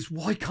get is,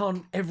 why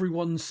can't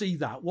everyone see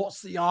that?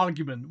 What's the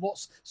argument?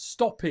 What's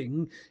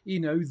stopping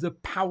the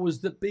powers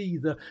that be,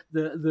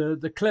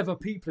 the clever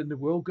people in the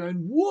world, going,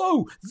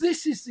 whoa,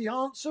 this is the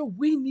answer,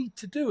 we need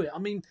to do it? I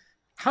mean,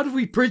 how do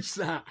we bridge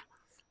that?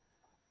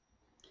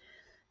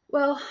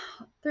 Well,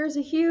 there's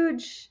a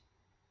huge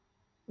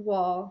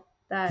wall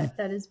that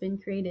has been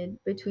created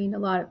between a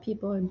lot of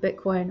people and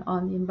Bitcoin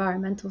on the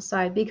environmental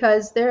side,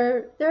 because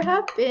there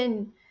have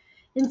been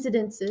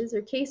incidences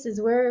or cases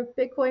where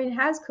Bitcoin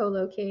has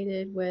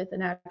co-located with a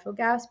natural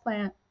gas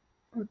plant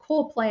or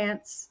coal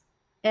plants,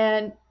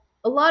 and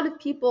a lot of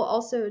people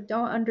also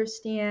don't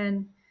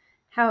understand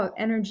how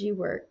energy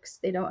works.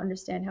 They don't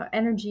understand how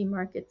energy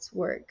markets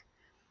work.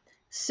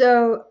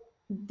 So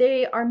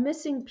they are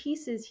missing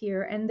pieces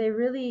here, and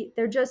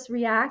they're just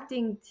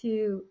reacting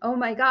to, oh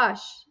my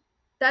gosh,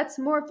 that's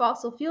more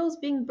fossil fuels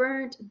being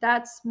burnt,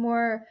 that's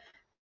more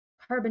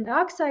carbon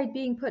dioxide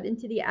being put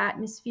into the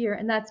atmosphere,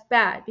 and that's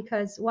bad,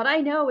 because what I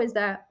know is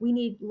that we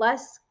need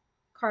less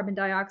carbon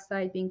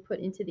dioxide being put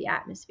into the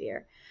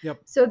atmosphere. Yep.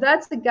 So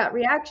that's the gut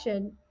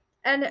reaction.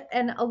 And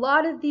a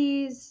lot of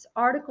these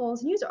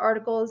articles, news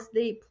articles,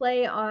 they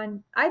play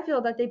on, I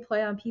feel that they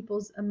play on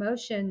people's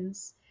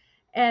emotions,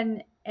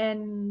 and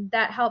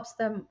that helps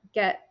them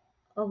get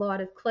a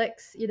lot of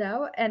clicks,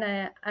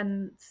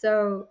 and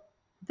so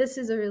this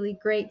is a really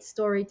great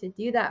story to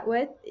do that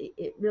with.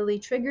 It really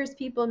triggers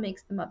people,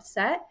 makes them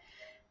upset.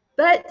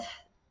 But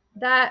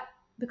that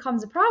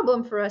becomes a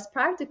problem for us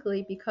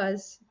practically,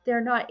 because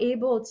they're not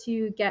able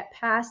to get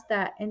past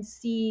that and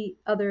see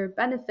other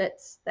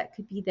benefits that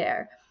could be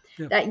there.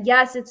 Yep. That,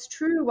 yes, it's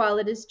true, while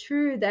it is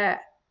true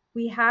that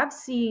we have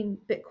seen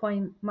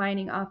Bitcoin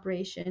mining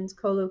operations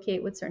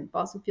co-locate with certain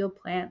fossil fuel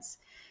plants,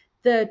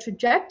 the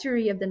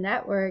trajectory of the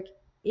network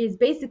is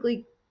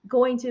basically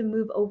going to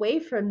move away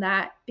from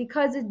that,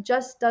 because it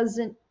just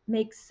doesn't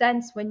make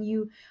sense when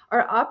you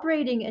are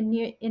operating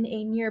in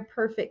a near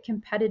perfect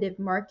competitive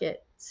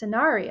market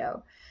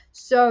scenario.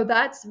 So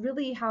that's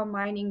really how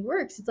mining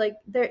works. It's like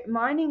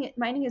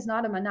mining is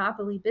not a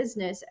monopoly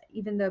business,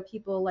 even though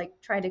people like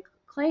try to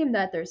claim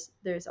that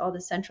there's all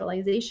the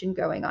centralization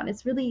going on.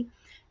 It's really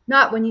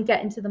not, when you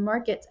get into the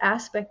markets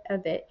aspect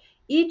of it.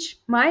 Each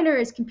miner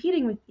is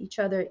competing with each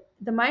other.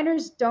 The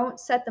miners don't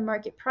set the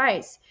market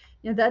price.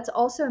 That's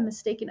also a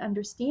mistaken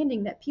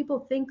understanding, that people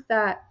think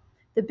that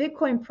the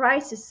Bitcoin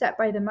price is set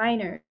by the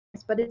miners,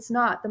 but it's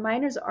not. The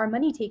miners are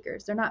money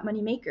takers. They're not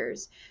money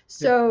makers. Yep.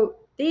 So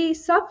they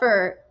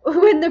suffer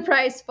when the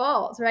price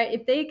falls, right?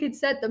 If they could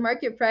set the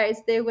market price,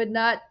 they would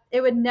not,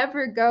 it would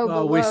never go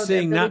Well, we're below their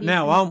seeing that ability to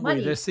now, make aren't we?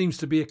 There money. seems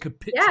to be a Yeah.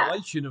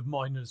 capitulation of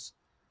miners.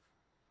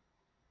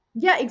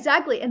 Yeah,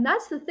 exactly. And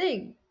that's the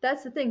thing.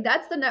 That's the thing.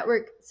 That's the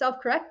network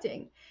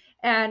self-correcting.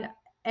 And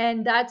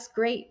and that's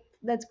great.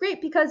 That's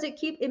great, because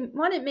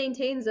it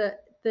maintains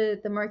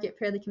the market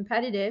fairly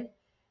competitive.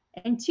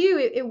 And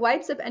two, it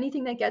wipes up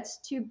anything that gets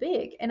too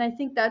big. And I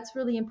think that's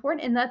really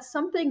important. And that's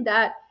something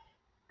that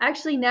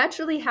actually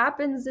naturally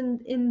happens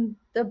in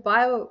the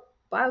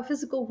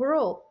biophysical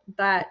world,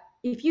 that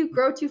if you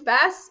grow too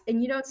fast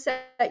and you don't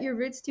set your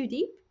roots too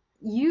deep,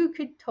 you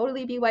could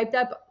totally be wiped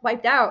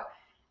out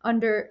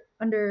under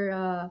Like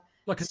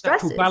a natural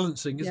stresses,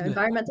 balancing, isn't it?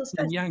 Like environmental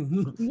yin and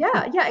stress.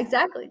 yang. Yeah,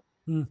 exactly.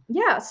 Hmm.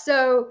 Yeah,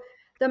 so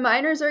the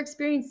miners are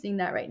experiencing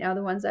that right now.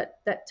 The ones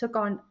that took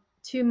on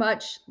too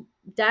much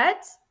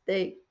debt,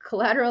 they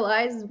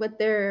collateralized with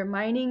their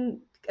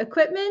mining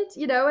equipment,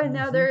 and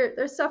now Mhm.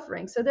 they're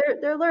suffering. So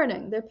they're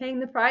learning. They're paying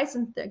the price,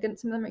 and some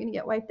of them are going to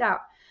get wiped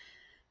out.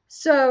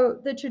 So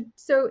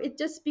it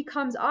just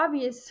becomes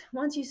obvious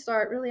once you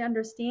start really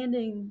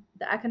understanding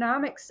the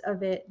economics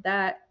of it,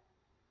 that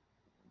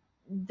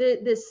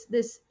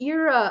this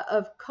era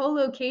of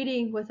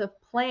co-locating with a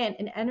plant,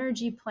 an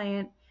energy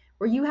plant,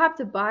 where you have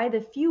to buy the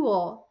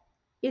fuel,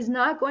 is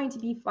not going to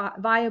be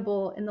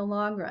viable in the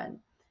long run.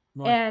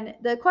 Right. And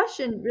the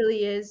question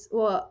really is,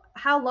 well,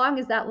 how long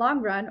is that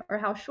long run, or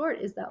how short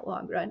is that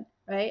long run,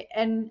 right?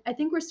 And I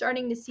think we're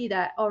starting to see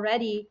that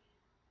already,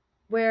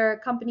 where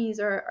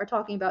companies are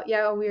talking about,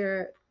 yeah,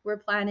 we're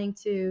planning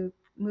to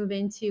move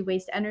into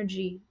waste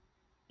energy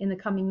in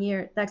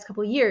the next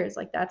couple of years.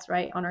 Like that's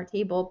right on our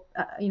table,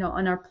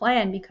 on our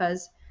plan,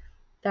 because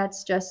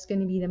that's just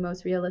going to be the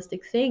most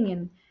realistic thing.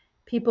 And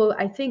people,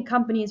 I think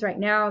companies right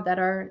now that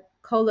are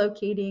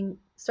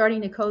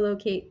starting to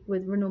co-locate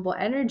with renewable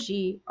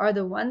energy are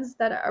the ones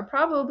that are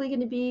probably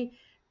going to be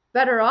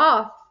better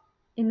off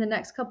in the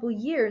next couple of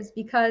years,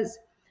 because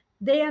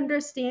they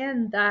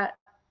understand that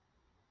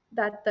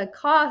the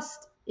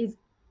cost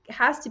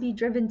has to be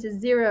driven to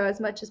zero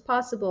as much as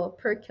possible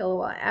per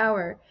kilowatt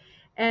hour.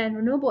 And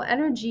renewable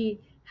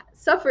energy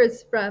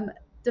suffers from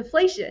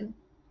deflation,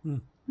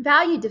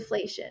 value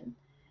deflation.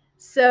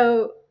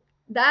 So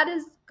that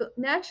is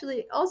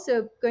naturally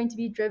also going to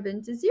be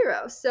driven to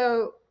zero.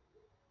 So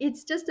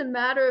it's just a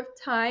matter of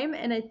time,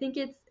 and I think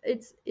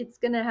it's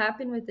going to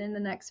happen within the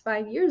next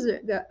 5 years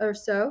or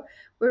so,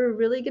 where we're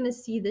really going to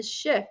see this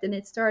shift. And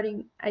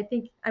I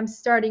think I'm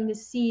starting to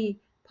see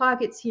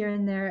pockets here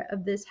and there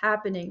of this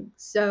happening.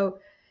 So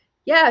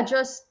yeah,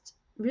 just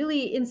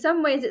really in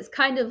some ways it's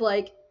kind of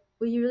like,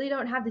 well, you really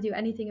don't have to do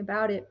anything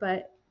about it,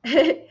 but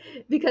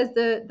because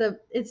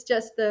it's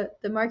just the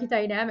market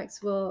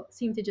dynamics will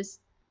seem to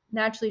just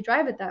naturally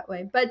drive it that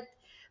way. But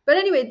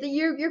anyway,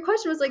 your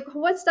question was like,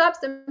 what stops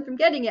them from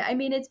getting it? I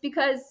mean, it's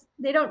because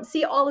they don't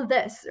see all of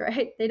this,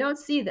 right? They don't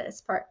see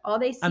this part. All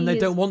they And see they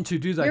is don't want to,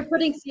 do you're they?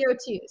 putting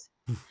CO2s.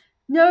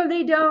 No,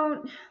 they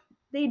don't.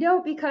 They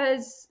don't,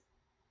 because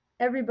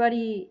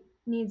everybody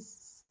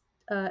needs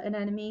an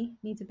enemy,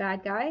 needs a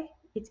bad guy.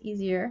 It's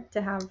easier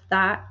to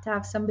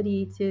have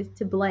somebody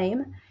to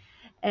blame.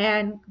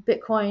 And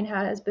Bitcoin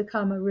has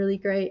become a really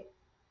great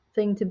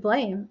thing to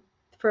blame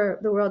for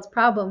the world's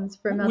problems,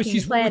 for melting the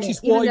Which planet,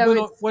 is even why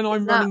though when it's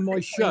I'm not running my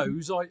Bitcoin.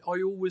 shows,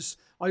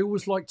 I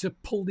always like to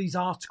pull these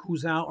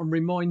articles out and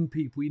remind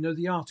people.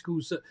 The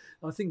articles that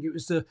I think it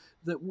was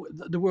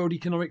the World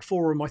Economic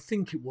Forum, I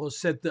think it was,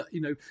 said that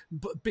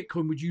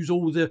Bitcoin would use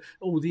all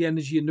the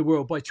energy in the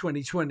world by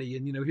 2020,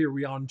 and here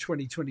we are in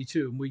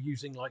 2022, and we're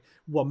using like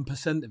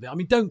 1% of it. I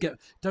mean,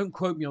 don't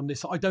quote me on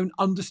this. I don't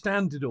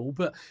understand it all,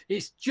 but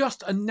it's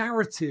just a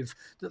narrative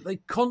that they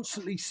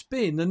constantly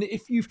spin. And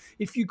if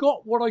you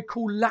got what I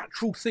call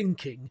lateral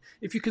thinking,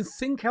 if you can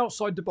think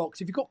outside the box,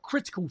 if you've got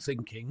critical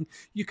thinking,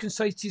 you can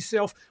say to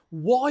yourself,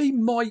 why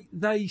might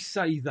they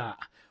say that?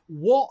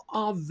 What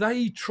are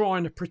they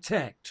trying to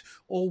protect?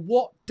 Or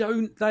what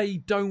don't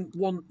they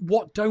want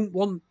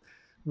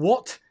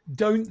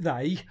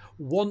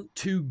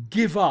to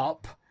give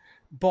up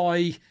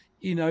by,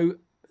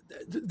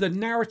 the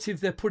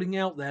narrative they're putting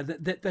out there,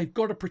 that they've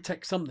got to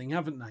protect something,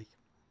 haven't they?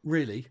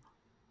 Really?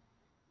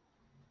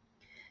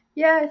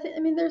 Yeah, I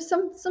mean, there's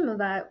some of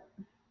that.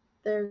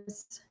 There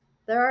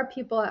are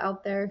people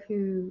out there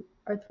who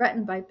are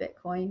threatened by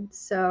Bitcoin,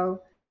 so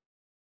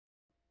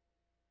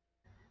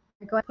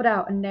they're going to put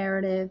out a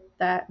narrative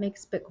that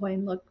makes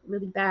Bitcoin look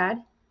really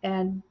bad.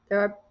 And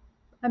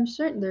I'm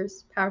certain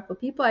there's powerful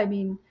people. I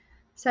mean,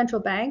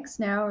 central banks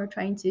now are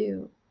trying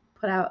to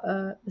put out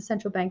the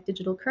central bank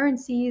digital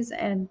currencies,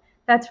 and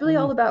that's really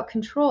all about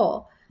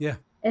control. Yeah.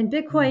 And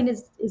Bitcoin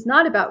is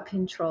not about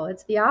control.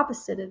 It's the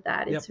opposite of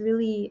that. Yep.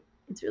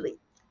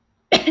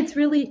 It's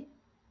really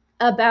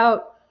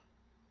about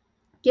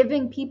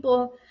giving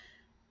people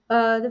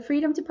the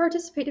freedom to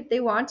participate if they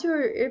want to,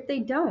 or if they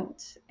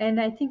don't. And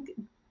I think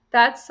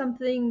that's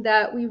something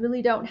that we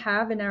really don't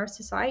have in our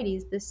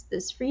societies,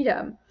 this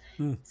freedom.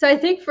 So I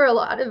think for a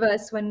lot of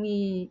us, when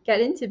we get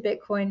into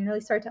Bitcoin and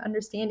really start to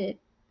understand it,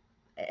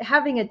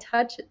 having a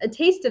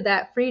taste of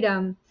that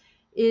freedom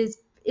is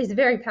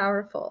very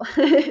powerful.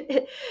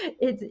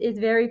 It's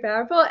very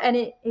powerful, and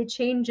it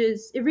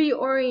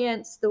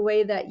reorients the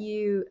way that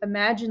you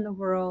imagine the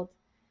world,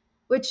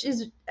 which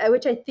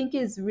I think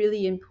is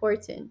really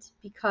important,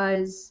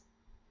 because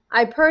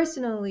I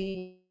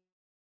personally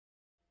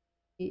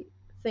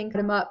think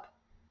bottom up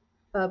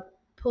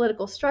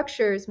political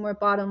structures, more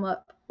bottom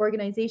up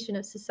organization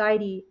of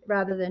society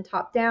rather than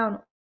top down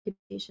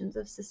organizations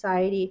of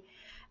society.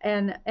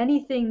 And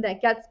anything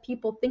that gets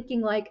people thinking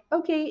like,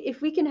 okay,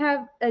 if we can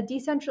have a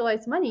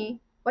decentralized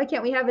money, why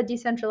can't we have a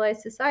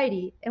decentralized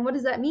society? And what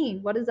does that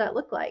mean? What does that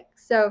look like?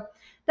 So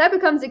that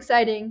becomes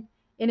exciting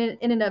in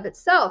and of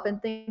itself,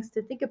 and things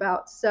to think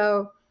about.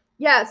 So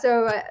yeah,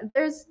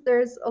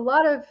 there's a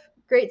lot of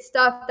great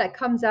stuff that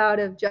comes out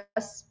of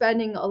just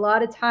spending a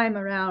lot of time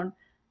around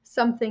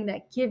something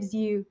that gives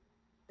you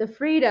the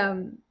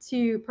freedom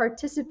to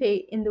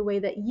participate in the way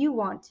that you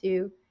want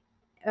to,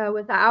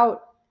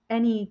 without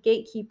any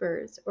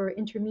gatekeepers or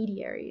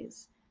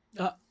intermediaries.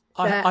 So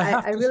I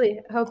have I to really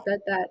hope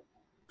that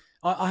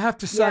I have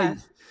to say,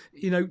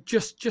 yeah.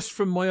 just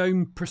from my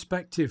own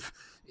perspective,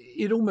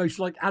 it almost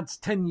like adds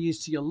 10 years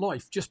to your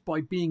life just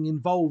by being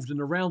involved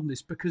and around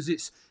this, because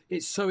it's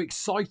so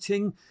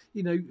exciting,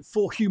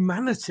 for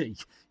humanity,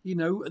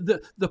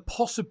 the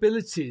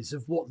possibilities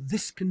of what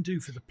this can do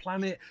for the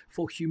planet,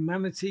 for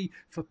humanity,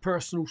 for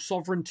personal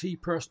sovereignty,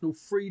 personal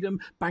freedom,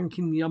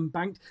 banking the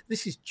unbanked.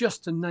 This is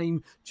just to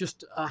name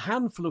just a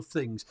handful of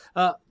things.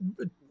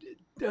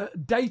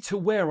 Data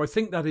Where, I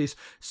think that is,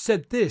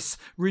 said this: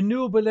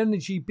 renewable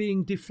energy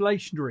being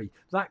deflationary.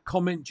 That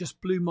comment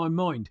just blew my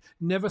mind.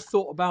 Never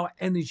thought about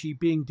energy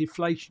being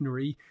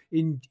deflationary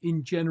in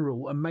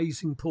general.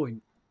 Amazing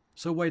point.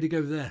 So way to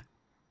go there.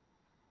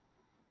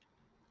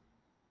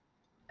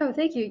 Oh,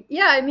 thank you.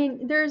 Yeah, I mean,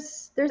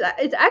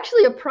 it's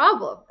actually a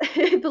problem,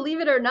 believe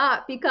it or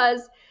not,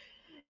 because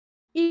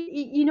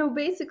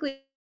basically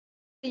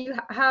you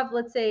have,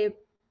 let's say,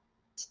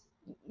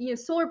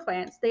 solar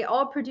plants. They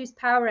all produce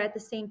power at the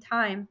same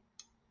time,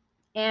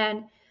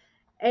 and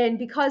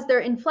because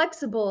they're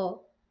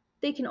inflexible,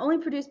 they can only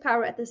produce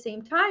power at the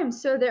same time.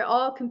 So they're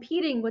all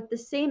competing with the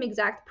same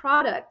exact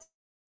product.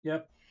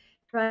 Yep.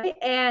 Right.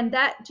 And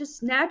that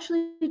just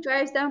naturally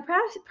drives down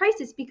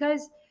prices,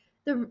 because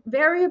the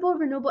variable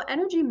renewable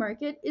energy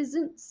market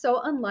isn't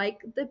so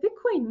unlike the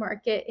Bitcoin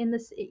market in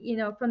this,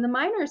 from the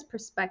miner's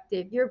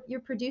perspective.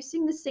 You're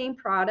producing the same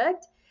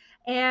product,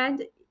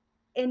 and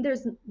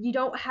you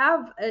don't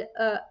have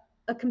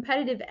a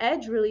competitive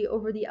edge really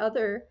over the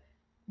other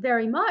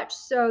very much.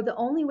 So the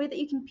only way that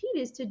you compete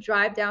is to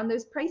drive down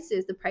those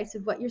prices, the price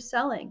of what you're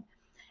selling,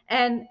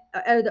 and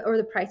or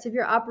the price of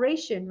your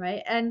operation,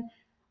 right? And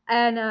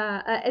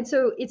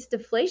so it's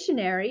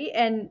deflationary,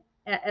 and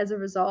as a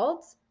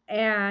result,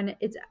 and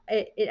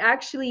it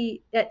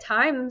actually at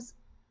times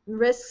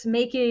risks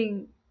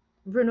making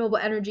renewable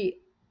energy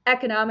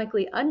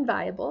economically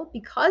unviable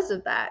because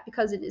of that,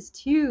 because it is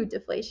too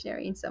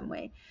deflationary in some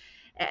way,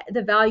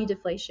 the value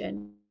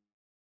deflation.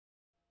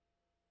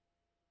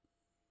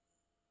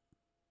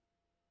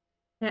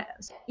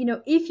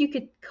 If you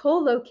could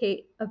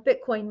co-locate a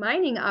Bitcoin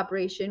mining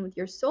operation with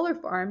your solar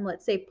farm,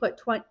 let's say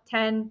put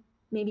 10,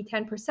 maybe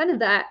 10% of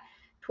that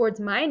towards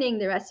mining,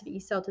 the rest of it you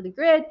sell to the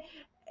grid,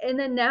 and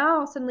then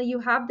now suddenly you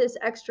have this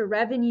extra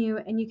revenue,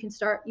 and you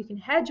can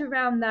hedge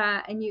around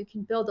that, and you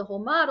can build a whole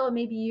model.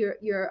 Maybe you're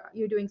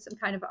doing some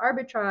kind of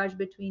arbitrage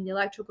between the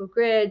electrical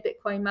grid,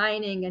 Bitcoin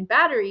mining, and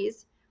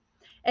batteries,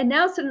 and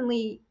now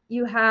suddenly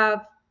you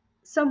have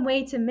some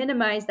way to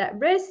minimize that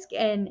risk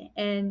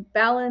and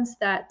balance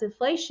that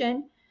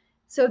deflation,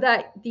 so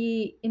that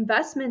the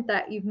investment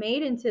that you've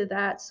made into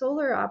that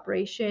solar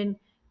operation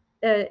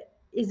uh,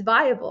 is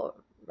viable,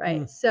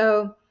 Mm. right?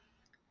 So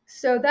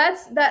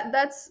that's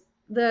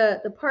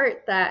the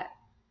part that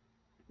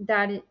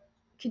it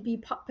could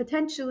be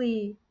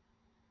potentially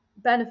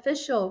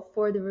beneficial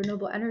for the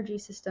renewable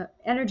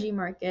energy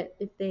market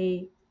if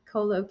they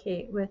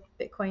co-locate with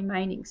Bitcoin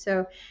mining.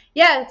 So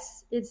yeah,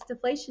 it's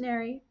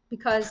deflationary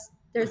because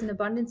there's an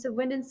abundance of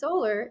wind and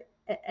solar,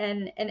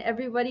 and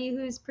everybody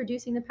who's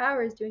producing the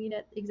power is doing it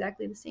at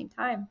exactly the same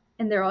time,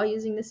 and they're all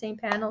using the same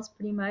panels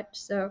pretty much.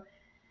 So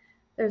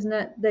there's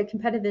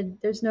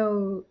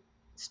no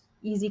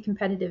easy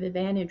competitive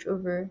advantage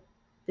over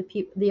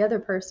the other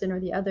person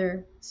or the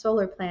other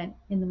solar plant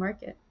in the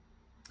market.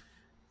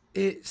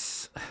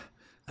 It's,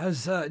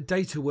 as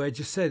Dataware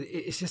just said,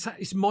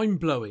 it's mind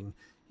blowing.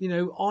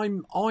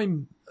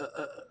 I'm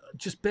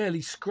just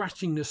barely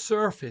scratching the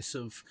surface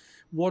of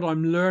what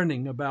I'm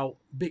learning about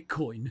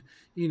Bitcoin.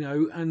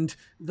 And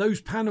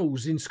those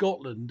panels in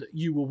Scotland,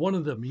 you were one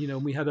of them.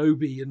 And we had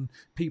Obi and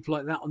people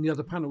like that on the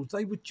other panels.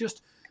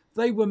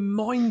 They were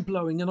mind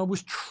blowing, and I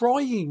was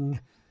trying,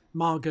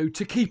 Margot,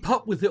 to keep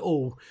up with it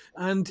all.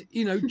 And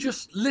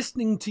just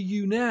listening to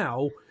you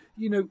now,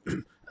 you know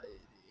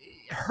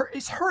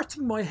it's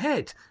hurting my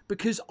head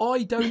because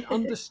I don't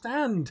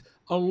understand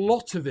a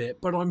lot of it,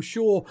 but I'm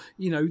sure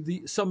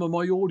some of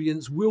my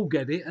audience will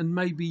get it, and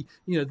maybe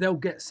they'll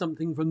get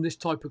something from this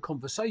type of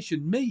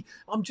conversation. Me,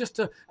 I'm just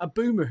a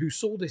boomer who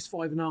saw this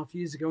 5.5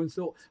 years ago and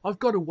thought, I've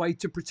got a way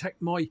to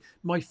protect my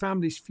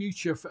family's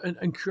future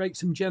and create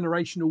some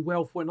generational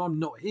wealth when I'm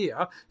not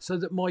here, so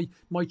that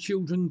my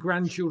children,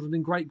 grandchildren,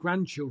 and great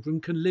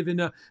grandchildren can live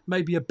in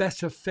maybe a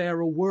better,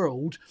 fairer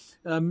world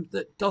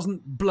that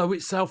doesn't blow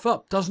itself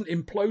up, doesn't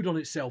implode on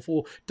itself,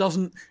 or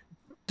doesn't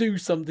do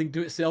something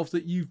to itself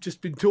that you've just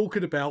been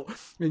talking about,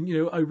 and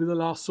over the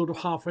last sort of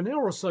half an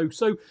hour or so.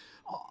 So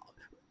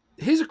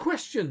here's a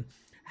question: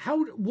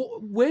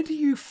 where do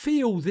you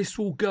feel this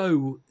will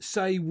go,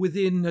 say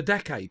within a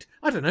decade?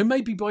 I don't know,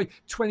 maybe by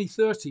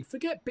 2030.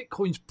 Forget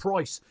Bitcoin's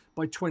price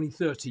by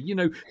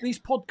 2030. These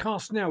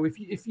podcasts now,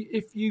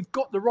 if you've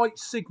got the right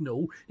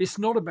signal, it's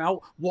not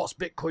about what's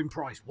Bitcoin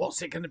price,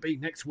 what's it going to be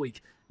next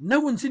week. No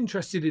one's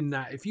interested in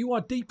that. If you are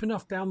deep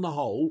enough down the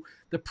hole,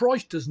 the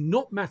price does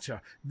not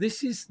matter.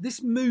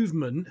 This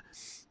movement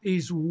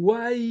is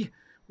way,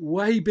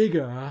 way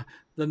bigger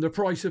than the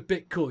price of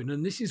Bitcoin,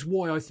 and this is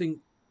why I think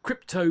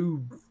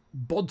crypto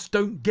bods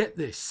don't get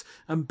this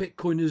and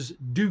Bitcoiners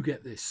do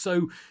get this.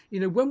 So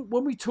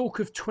when we talk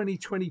of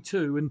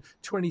 2022 and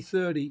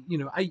 2030,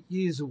 8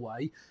 years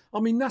away,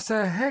 I mean, that's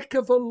a heck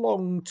of a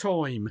long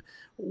time.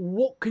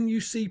 What can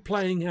you see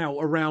playing out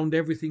around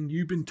everything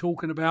you've been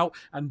talking about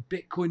and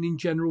Bitcoin in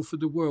general for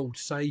the world,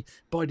 say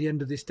by the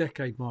end of this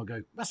decade,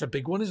 Margot? That's a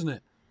big one, isn't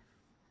it?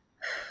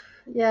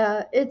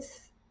 Yeah,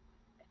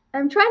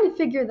 I'm trying to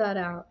figure that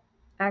out,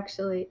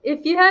 actually.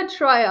 If you had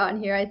Troy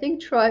on here, I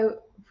think Troy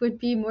would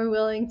be more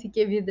willing to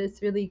give you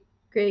this really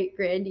great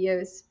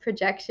grandiose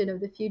projection of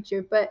the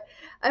future, but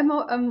I'm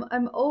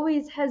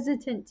always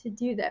hesitant to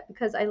do that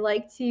because I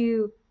like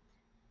to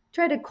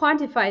try to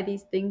quantify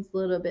these things a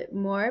little bit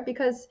more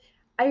because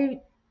I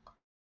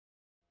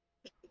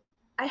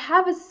I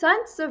have a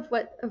sense of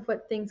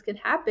what things could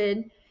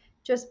happen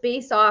just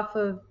based off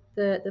of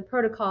the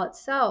protocol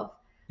itself.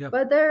 Yeah.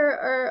 But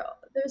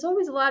there's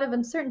always a lot of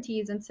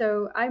uncertainties, and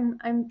so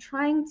I'm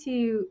trying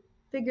to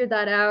figure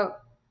that out.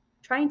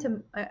 Trying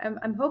to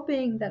I'm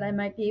hoping that I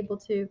might be able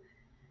to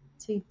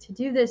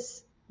do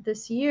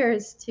this year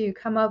is to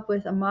come up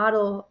with a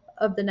model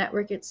of the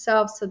network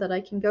itself so that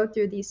I can go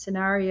through these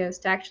scenarios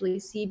to actually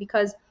see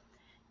because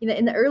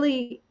in the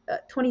early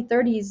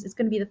 2030s, it's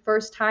going to be the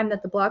first time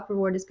that the block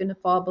reward is going to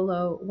fall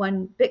below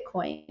 1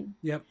 Bitcoin.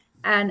 Yep.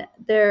 And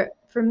there,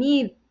 for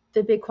me,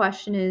 the big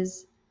question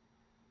is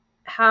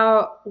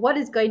what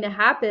is going to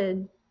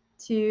happen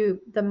to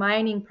the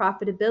mining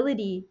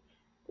profitability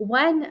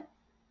when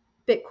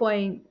the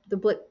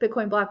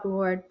Bitcoin block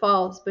reward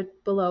falls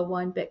below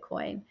 1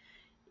 Bitcoin.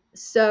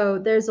 So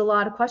there's a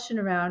lot of question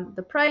around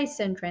the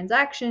price and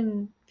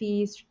transaction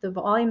fees, the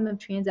volume of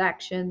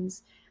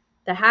transactions,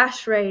 the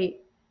hash rate,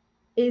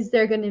 is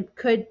there going to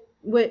could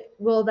what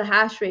will the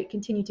hash rate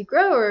continue to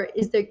grow, or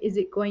is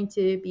it going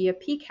to be a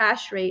peak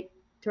hash rate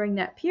during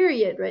that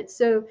period, right?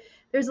 So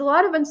there's a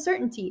lot of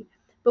uncertainty,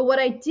 but what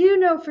I do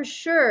know for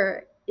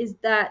sure is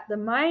that the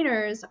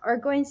miners are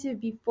going to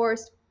be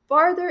forced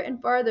farther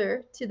and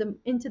farther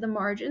into the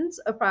margins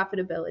of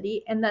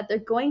profitability, and that they're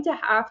going to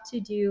have to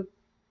do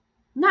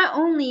not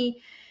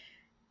only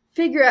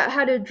figure out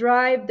how to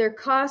drive their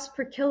cost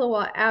per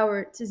kilowatt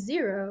hour to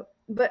zero,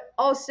 but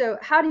also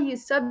how do you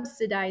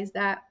subsidize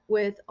that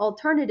with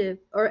alternative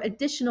or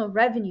additional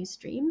revenue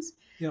streams?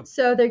 Yep.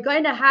 So they're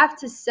going to have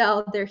to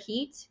sell their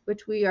heat,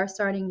 which we are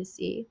starting to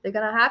see. They're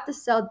going to have to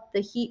sell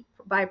the heat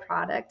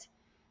byproduct,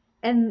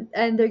 and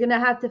they're going to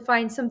have to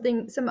find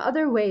some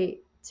other way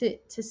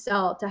to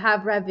sell, to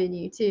have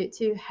revenue,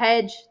 to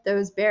hedge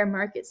those bear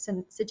market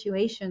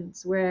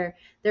situations where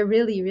they're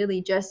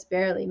really just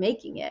barely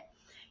making it.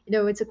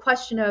 It's a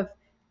question of,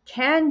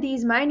 can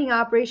these mining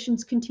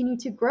operations continue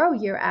to grow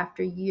year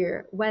after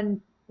year when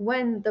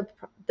the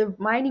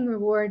mining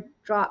reward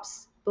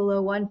drops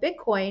below 1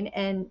 Bitcoin,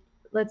 and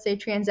let's say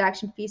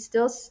transaction fees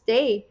still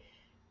stay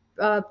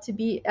to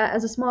be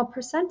as a small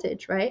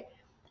percentage, right?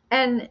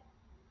 And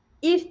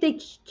if they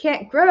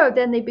can't grow,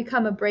 then they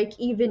become a break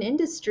even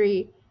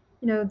industry.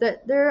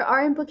 That there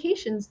are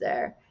implications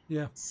there.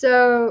 Yeah.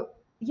 So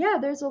yeah,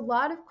 there's a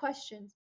lot of questions.